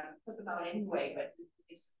 I mean, I can put them out anyway, but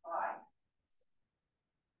they survive.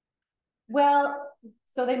 Well,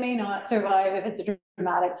 so they may not survive if it's a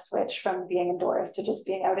dramatic switch from being indoors to just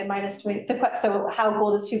being out in -20. So how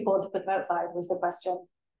cold is too cold to put them outside was the question.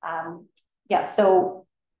 Yeah, so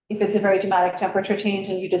if it's a very dramatic temperature change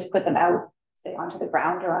and you just put them out, say onto the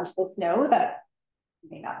ground or onto the snow, that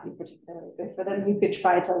may not be particularly good for them. You could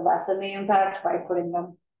try to lessen the impact by putting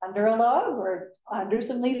them under a log or under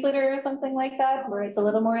some leaf litter or something like that, where it's a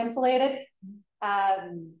little more insulated.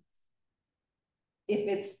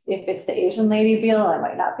 If it's the Asian lady beetle, I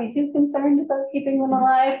might not be too concerned about keeping them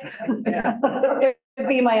alive. It would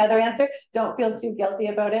be my other answer. Don't feel too guilty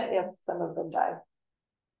about it if some of them die.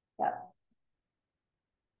 Yeah.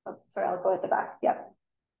 Oh, sorry, I'll go at the back. Yeah.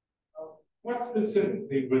 What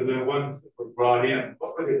specifically were the ones that were brought in?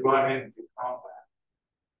 What were they brought in to combat?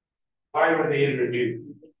 Why were they introduced?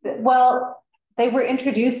 Well, they were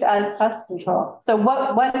introduced as pest control. So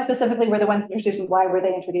what specifically were the ones introduced and why were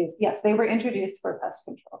they introduced? Yes, they were introduced for pest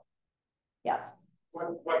control. Yes.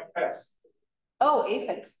 What pests? Oh,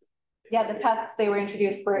 aphids. Yeah, the pests they were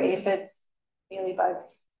introduced for aphids,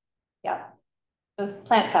 mealybugs. Yeah. Those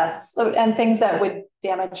plant pests and things that would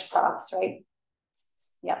damage crops, right?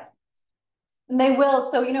 Yeah. And they will,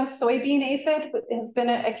 so you know, soybean aphid has been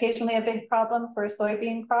occasionally a big problem for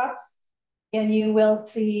soybean crops. And you will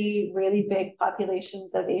see really big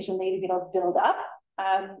populations of Asian lady beetles build up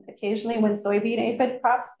occasionally when soybean aphid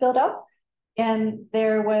crops build up. And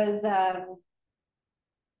there was, I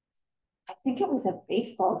think it was a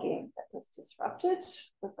baseball game that was disrupted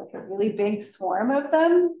with like a really big swarm of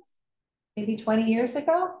them, maybe 20 years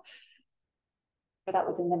ago. But that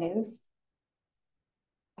was in the news.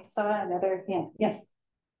 I saw another hand. Yes.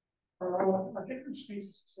 Are different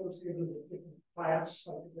species associated with different plants?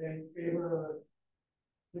 Like they favor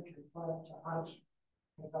a particular plant to hunt,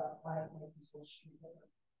 and that plant might be so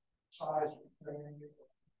size or training.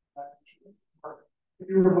 If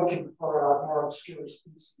you were looking for a more obscure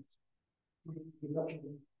species, you'd be looking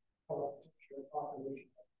for a particular population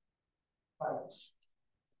of plants.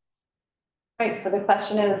 Right, so the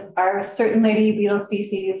question is, are certain lady beetle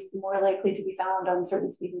species more likely to be found on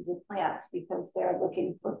certain species of plants because they're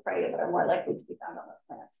looking for prey that are more likely to be found on those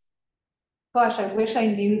plants? Gosh, I wish I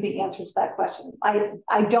knew the answer to that question. I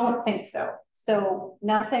don't think so. So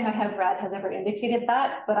nothing I have read has ever indicated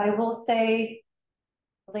that, but I will say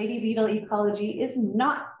lady beetle ecology is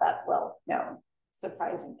not that well known,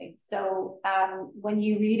 surprisingly. So when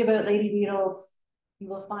you read about lady beetles, you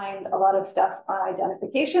will find a lot of stuff on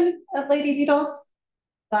identification of lady beetles,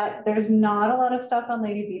 but there's not a lot of stuff on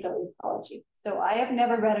lady beetle ecology. So I have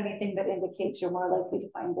never read anything that indicates you're more likely to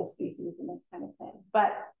find this species and this kind of thing.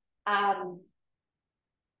 But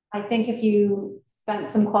I think if you spent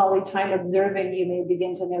some quality time observing, you may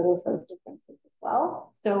begin to notice those differences as well.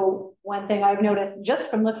 So one thing I've noticed just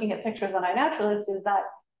from looking at pictures on iNaturalist is that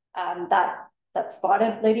that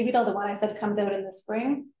spotted lady beetle, the one I said comes out in the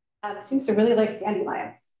spring, seems to really like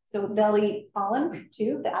dandelions. So they'll eat pollen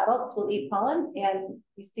too. The adults will eat pollen, and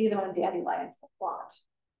you see them on dandelions a lot.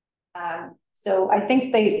 So I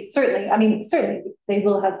think they certainly they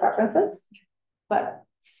will have preferences, but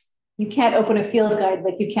you can't open a field guide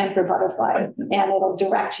like you can for butterfly, and it'll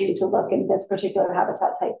direct you to look in this particular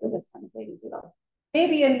habitat type for this kind of lady beetle.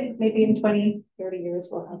 Maybe in 20, 30 years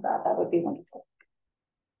we'll have that. That would be wonderful.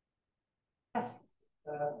 Yes.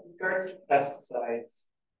 Regards to pesticides,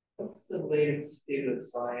 what's the latest state of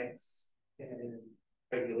science and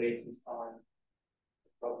regulations on the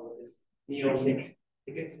problem of this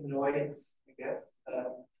neonicotinoids, I guess,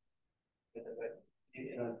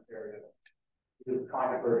 in Ontario?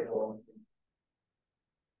 Controversial.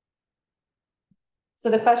 So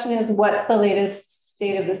the question is, what's the latest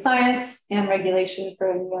state of the science and regulation for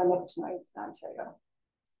neonicotinoids in Ontario?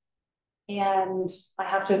 And I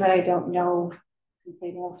have to admit, I don't know the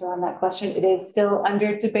complete answer on that question. It is still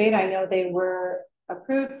under debate. I know they were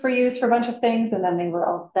approved for use for a bunch of things, and then then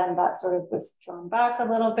that sort of was drawn back a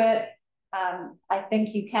little bit. I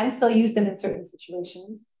think you can still use them in certain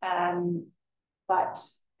situations, but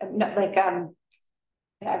not like in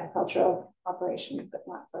agricultural operations, but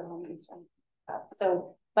not for home use or anything like that.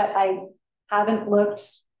 So, but I haven't looked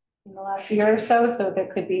in the last year or so, so there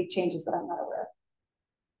could be changes that I'm not aware of.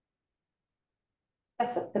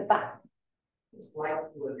 Yes, at the back. It's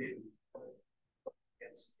light pollution.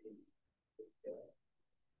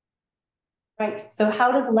 Right. So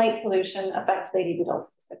how does light pollution affect lady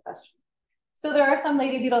beetles is the question. So there are some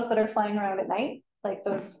lady beetles that are flying around at night, like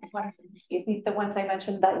those ones, excuse me, the ones I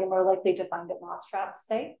mentioned that you're more likely to find at moth traps,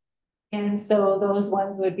 say. And so those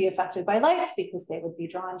ones would be affected by lights because they would be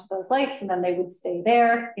drawn to those lights and then they would stay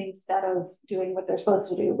there instead of doing what they're supposed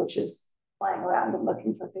to do, which is flying around and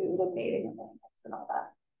looking for food and mating and eggs and all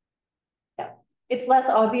that. Yeah, it's less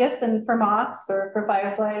obvious than for moths or for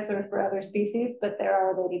fireflies or for other species, but there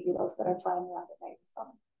are lady beetles that are flying around at night as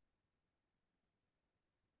well.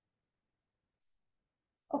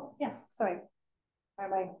 Oh, yes, sorry. Where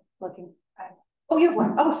am I looking at? Oh, you have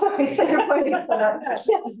one. Oh, sorry. You're pointing to that.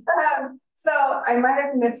 Yes. So I might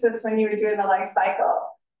have missed this when you were doing the life cycle,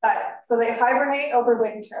 but so they hibernate over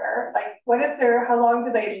winter. Like, what is their, how long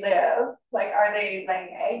do they live? Like, are they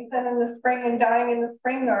laying eggs in the spring and dying in the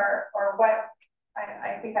spring, or what?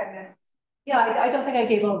 I think I missed. Yeah, I don't think I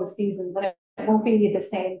gave all the seasons, but it won't be the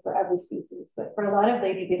same for every species. But for a lot of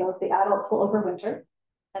lady beetles, the adults will overwinter.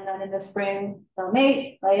 And then in the spring, they'll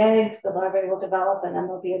mate, lay eggs, the larvae will develop, and then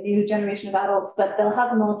there'll be a new generation of adults, but they'll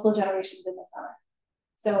have multiple generations in the summer.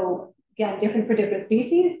 So again, different for different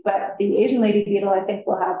species, but the Asian lady beetle, I think,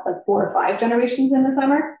 will have like 4 or 5 generations in the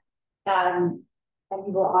summer. And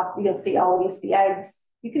you'll see always the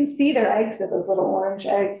eggs. You can see their eggs, are those little orange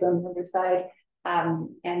eggs on the underside.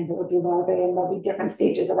 And there will be larvae, and there'll be different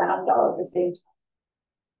stages around all at the same time.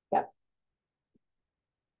 Yeah.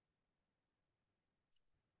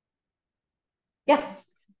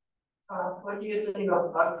 Yes. What do you think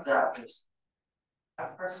of bug zappers? I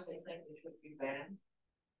personally think they should be banned.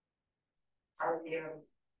 Are there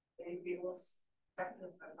lady beetles affected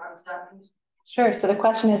by bug zappers? Sure. So the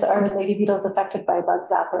question is, are lady beetles affected by bug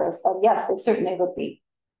zappers? Yes, they certainly would be.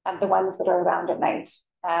 The ones that are around at night.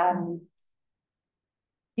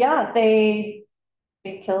 Yeah, they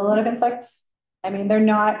kill a lot of insects. I mean, they're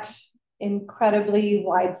not incredibly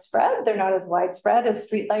widespread. They're not as widespread as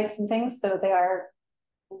streetlights and things, so they are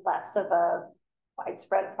less of a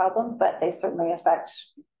widespread problem, but they certainly affect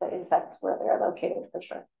the insects where they're located for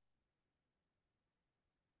sure.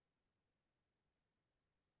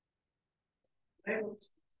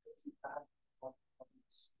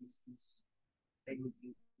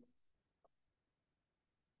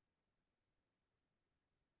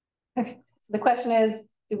 So the question is,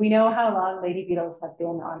 do we know how long lady beetles have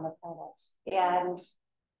been on the planet? And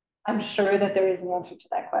I'm sure that there is an answer to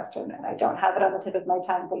that question, and I don't have it on the tip of my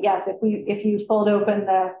tongue. But yes, if you pulled open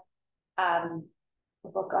the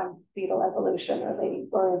book on beetle evolution, or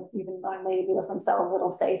even on lady beetles themselves,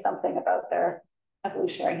 it'll say something about their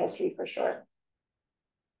evolutionary history for sure.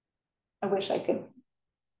 I wish I could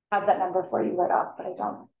have that number for you right off, but I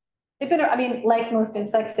don't. They've been, I mean, like most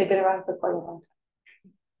insects, they've been around for quite a long time.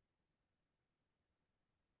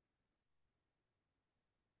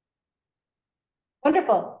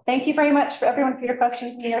 Wonderful. Thank you very much for everyone for your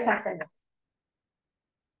questions and your attention.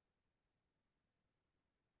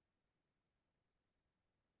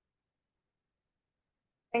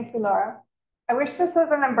 Thank you, Laura. I wish this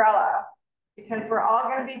was an umbrella, because we're all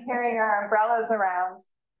going to be carrying our umbrellas around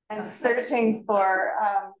and searching for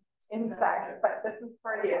insects, but this is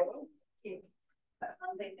for you. Thank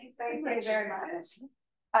you very much.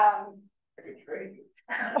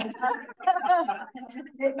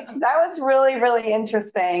 That was really, really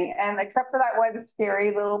interesting. And except for that one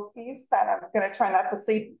scary little piece that I'm going to try not to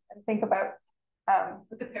sleep and think about.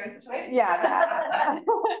 With the parasitoid? Yeah, that.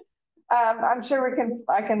 I'm sure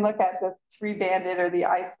I can look at the 3-banded or the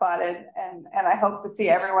eye spotted, and I hope to see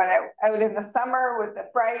everyone out in the summer with the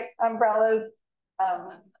bright umbrellas,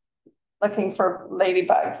 looking for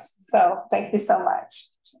ladybugs. So thank you so much.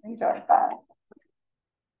 Enjoy that.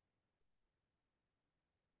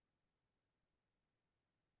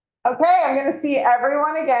 Okay, I'm going to see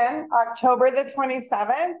everyone again October the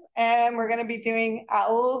 27th, and we're going to be doing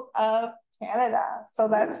Owls of Canada. So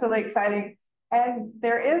that's really exciting. And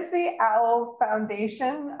there is the Owl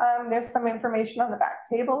Foundation. There's some information on the back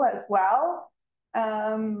table as well.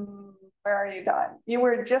 Where are you, Dawn? You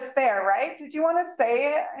were just there, right? Did you want to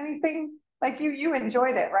say anything? Like you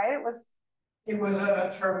enjoyed it, right? It was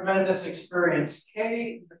a tremendous experience.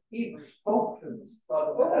 Kay McKeever spoke to this club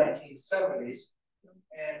in the 1970s,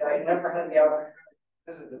 and I never had the opportunity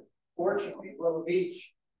to visit it. Fortunately, Willow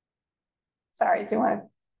Beach. Sorry, do you want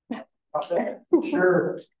to?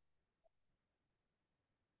 Sure.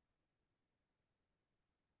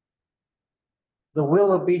 The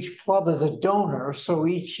Willow Beach Club is a donor, so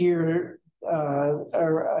each year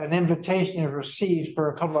an invitation is received for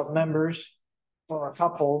a couple of members or a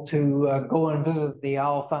couple to go and visit the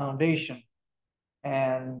Owl Foundation.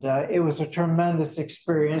 And it was a tremendous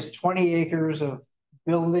experience, 20 acres of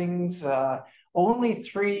buildings, only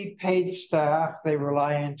 3 paid staff. They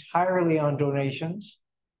rely entirely on donations.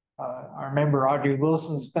 Our member Audrey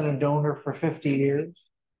Wilson's been a donor for 50 years.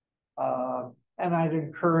 And I'd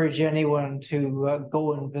encourage anyone to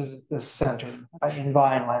go and visit this center in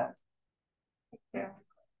Vineland.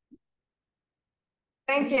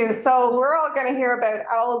 Thank you. So we're all going to hear about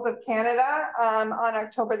Owls of Canada on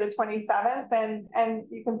October the 27th, and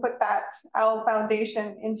you can put that Owl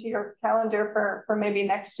Foundation into your calendar for maybe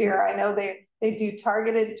next year. I know they do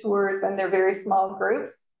targeted tours, and they're very small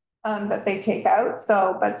groups that they take out.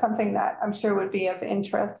 So, but something that I'm sure would be of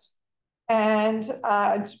interest. And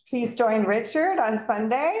please join Richard on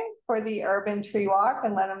Sunday for the urban tree walk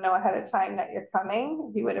and let him know ahead of time that you're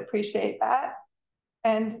coming. He would appreciate that.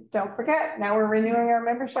 And don't forget, now we're renewing our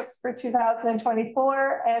memberships for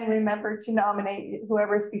 2024, and remember to nominate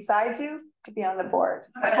whoever's beside you to be on the board.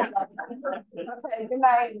 Okay, good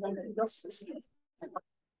night.